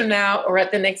 2 weeks from now or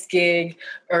at the next gig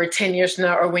or 10 years from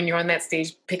now or when you're on that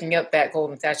stage picking up that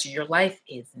golden statue. Your life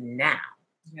is now.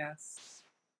 Yes.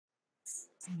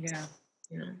 Yeah.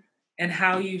 You know? And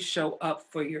how you show up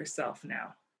for yourself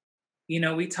now. You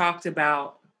know, we talked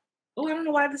about, I don't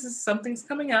know why something's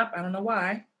coming up. I don't know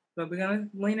why, but we're going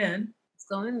to lean in. Let's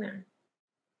go in there.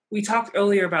 We talked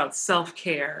earlier about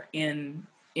self-care in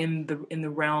the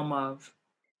realm of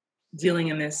dealing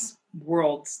in this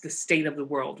world, the state of the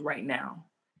world right now.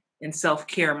 And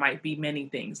self-care might be many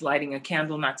things, lighting a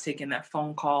candle, not taking that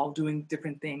phone call, doing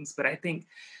different things. But I think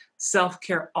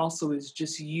self-care also is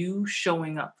just you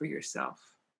showing up for yourself.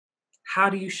 How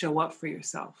do you show up for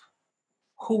yourself?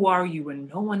 Who are you when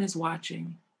no one is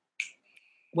watching?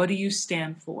 What do you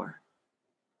stand for?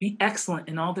 Be excellent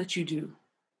in all that you do.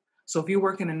 So if you're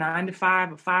working a 9 to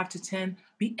 5 or 5 to 10,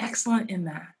 be excellent in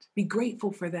that. Be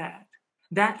grateful for that.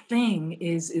 That thing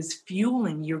is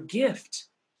fueling your gift.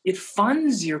 It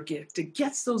funds your gift. It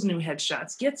gets those new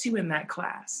headshots, gets you in that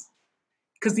class.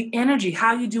 Because the energy,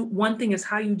 how you do one thing is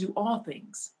how you do all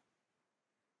things.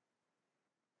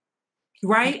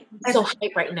 Right? I'm so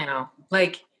hype right now.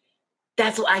 Like,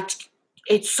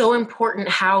 it's so important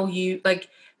how you, like,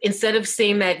 instead of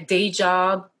seeing that day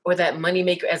job or that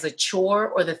moneymaker as a chore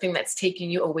or the thing that's taking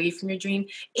you away from your dream,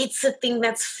 it's the thing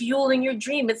that's fueling your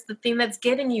dream. It's the thing that's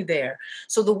getting you there.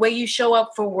 So the way you show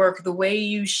up for work, the way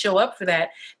you show up for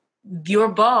that, your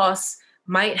boss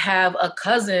might have a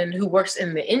cousin who works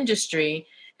in the industry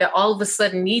that all of a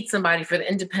sudden needs somebody for the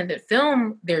independent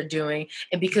film they're doing.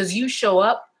 And because you show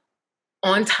up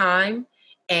on time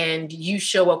and you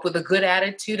show up with a good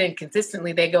attitude and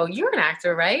consistently, they go, "You're an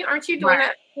actor, right? Aren't you doing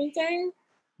that same thing?"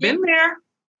 Been there.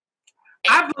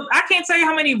 I can't tell you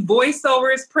how many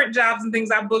voiceovers, print jobs, and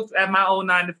things I booked at my old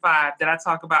 9 to 5 that I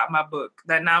talk about in my book.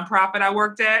 That nonprofit I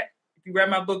worked at, if you read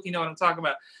my book, you know what I'm talking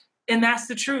about. And that's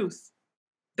the truth.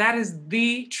 That is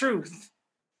the truth.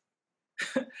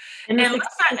 And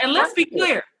let's be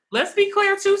clear. Let's be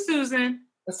clear too, Susan.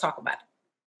 Let's talk about it.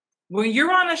 When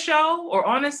you're on a show or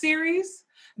on a series,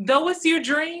 though it's your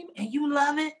dream and you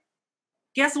love it,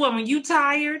 guess what? When you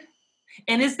tired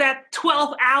and it's that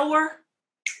 12th hour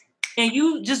and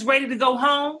you just ready to go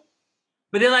home,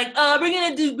 but they're like,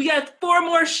 we got 4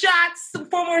 more shots,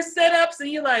 4 more setups.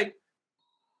 And you're like,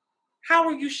 how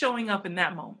are you showing up in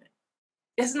that moment?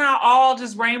 It's not all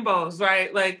just rainbows,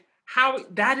 right? Like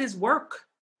that is work.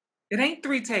 It ain't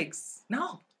 3 takes.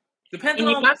 No. Depending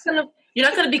on you're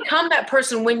not gonna become that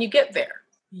person when you get there.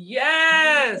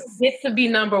 Yes. You get to be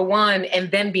number one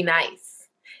and then be nice.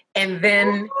 And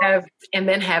then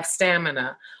have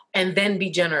stamina and then be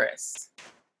generous.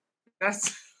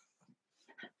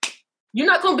 You're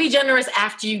not gonna be generous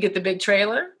after you get the big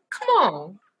trailer. Come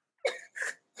on.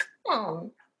 Come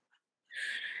on.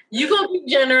 You're gonna be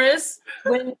generous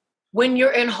when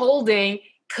you're in holding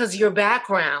because your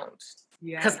background.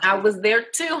 Because I was there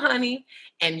too, honey.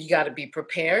 And you got to be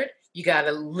prepared. You got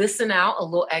to listen out a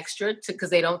little extra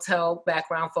because they don't tell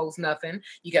background folks nothing.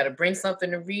 You got to bring something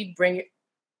to read.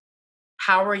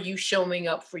 How are you showing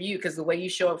up for you? Because the way you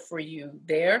show up for you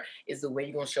there is the way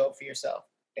you're going to show up for yourself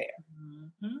there.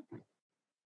 Mm-hmm.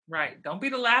 Right. Don't be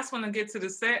the last one to get to the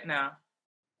set now.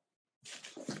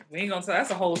 We ain't going to tell. That's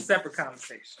a whole separate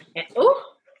conversation. And,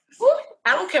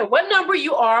 I don't care what number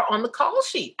you are on the call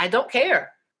sheet. I don't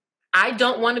care. I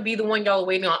don't want to be the one y'all are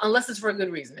waiting on unless it's for a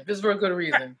good reason. If it's for a good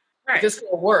reason, right. If it's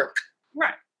for work,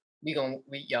 right?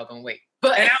 Y'all gonna wait.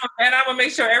 But and I'm gonna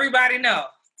make sure everybody know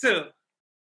too.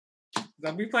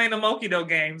 Don't be playing the Mokido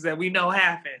games that we know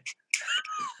happen.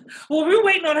 Well, we're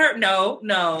waiting on her. No.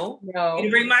 You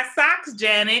bring my socks,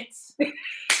 Janet.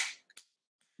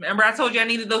 Remember, I told you I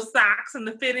needed those socks in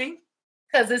the fitting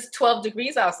because it's 12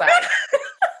 degrees outside.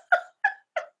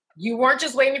 You weren't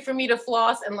just waiting for me to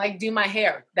floss and like do my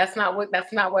hair. That's not what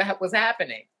was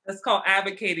happening. That's called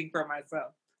advocating for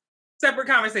myself. Separate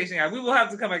conversation, guys. We will have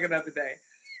to come back another day.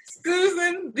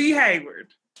 Susan B. Heyward.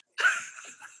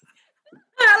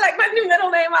 I like my new middle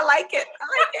name. I like it.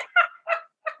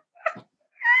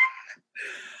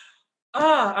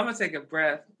 Oh, I'm gonna take a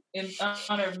breath in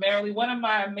honor of Marilee, one of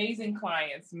my amazing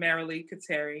clients, Marilee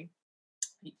Kateri.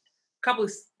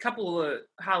 Couple of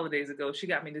holidays ago, she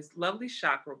got me this lovely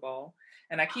chakra ball,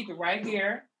 and I keep it right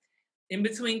here in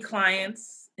between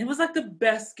clients. It was like the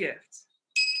best gift.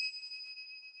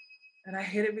 And I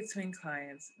hid it between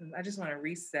clients, and I just want to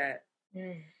reset.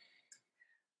 I'm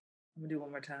gonna do it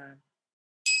one more time.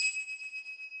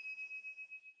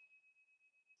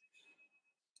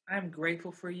 I'm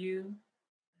grateful for you.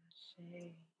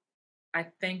 I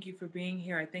thank you for being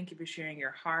here. I thank you for sharing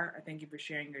your heart. I thank you for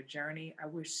sharing your journey. I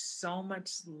wish so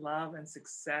much love and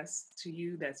success to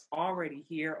you that's already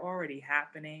here, already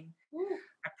happening. Ooh.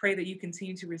 I pray that you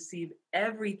continue to receive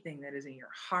everything that is in your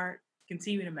heart,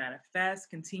 continue to manifest,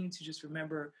 continue to just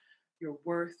remember your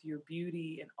worth, your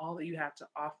beauty, and all that you have to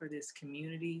offer this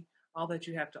community, all that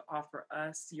you have to offer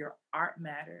us. Your art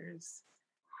matters.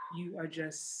 You are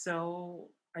just so,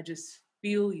 I just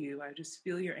feel you. I just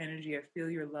feel your energy. I feel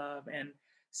your love. And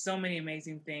so many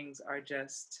amazing things are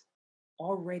just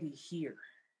already here,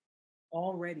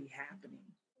 already happening.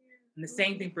 And the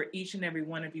same thing for each and every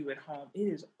one of you at home. It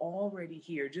is already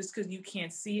here. Just because you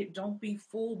can't see it, don't be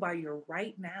fooled by your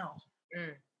right now.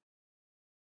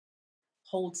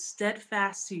 Hold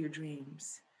steadfast to your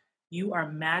dreams. You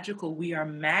are magical. We are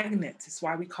magnets. It's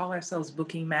why we call ourselves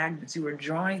booking magnets. You are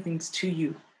drawing things to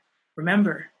you.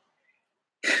 Remember,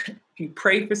 if you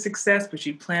pray for success, but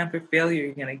you plan for failure,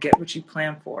 you're going to get what you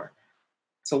plan for.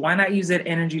 So why not use that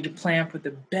energy to plan for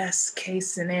the best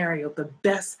case scenario, the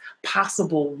best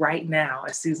possible right now,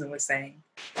 as Susan was saying.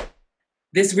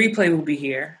 This replay will be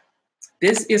here.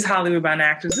 This is Hollywood Bound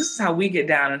Actors. This is how we get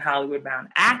down in Hollywood Bound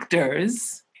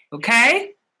Actors,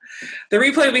 okay? The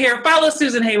replay will be here. Follow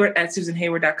Susan Heyward at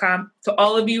SusanHeyward.com. To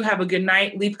all of you, have a good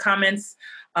night. Leave comments.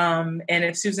 And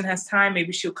if Susan has time,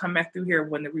 maybe she'll come back through here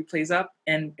when the replay's up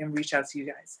and reach out to you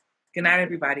guys. Good night,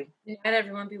 everybody. Good night,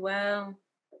 everyone. Be well.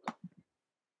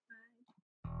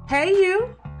 Hey,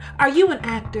 you. Are you an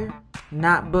actor?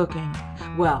 Not booking?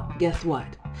 Well, guess what?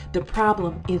 The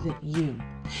problem isn't you.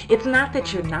 It's not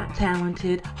that you're not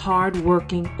talented,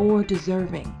 hardworking, or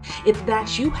deserving. It's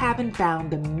that you haven't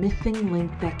found the missing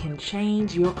link that can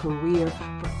change your career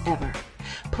forever.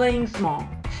 Playing Small,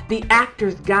 the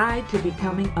actor's guide to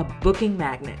becoming a booking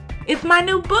magnet. It's my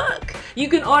new book. You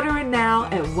can order it now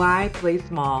at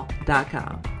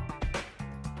whyplaysmall.com.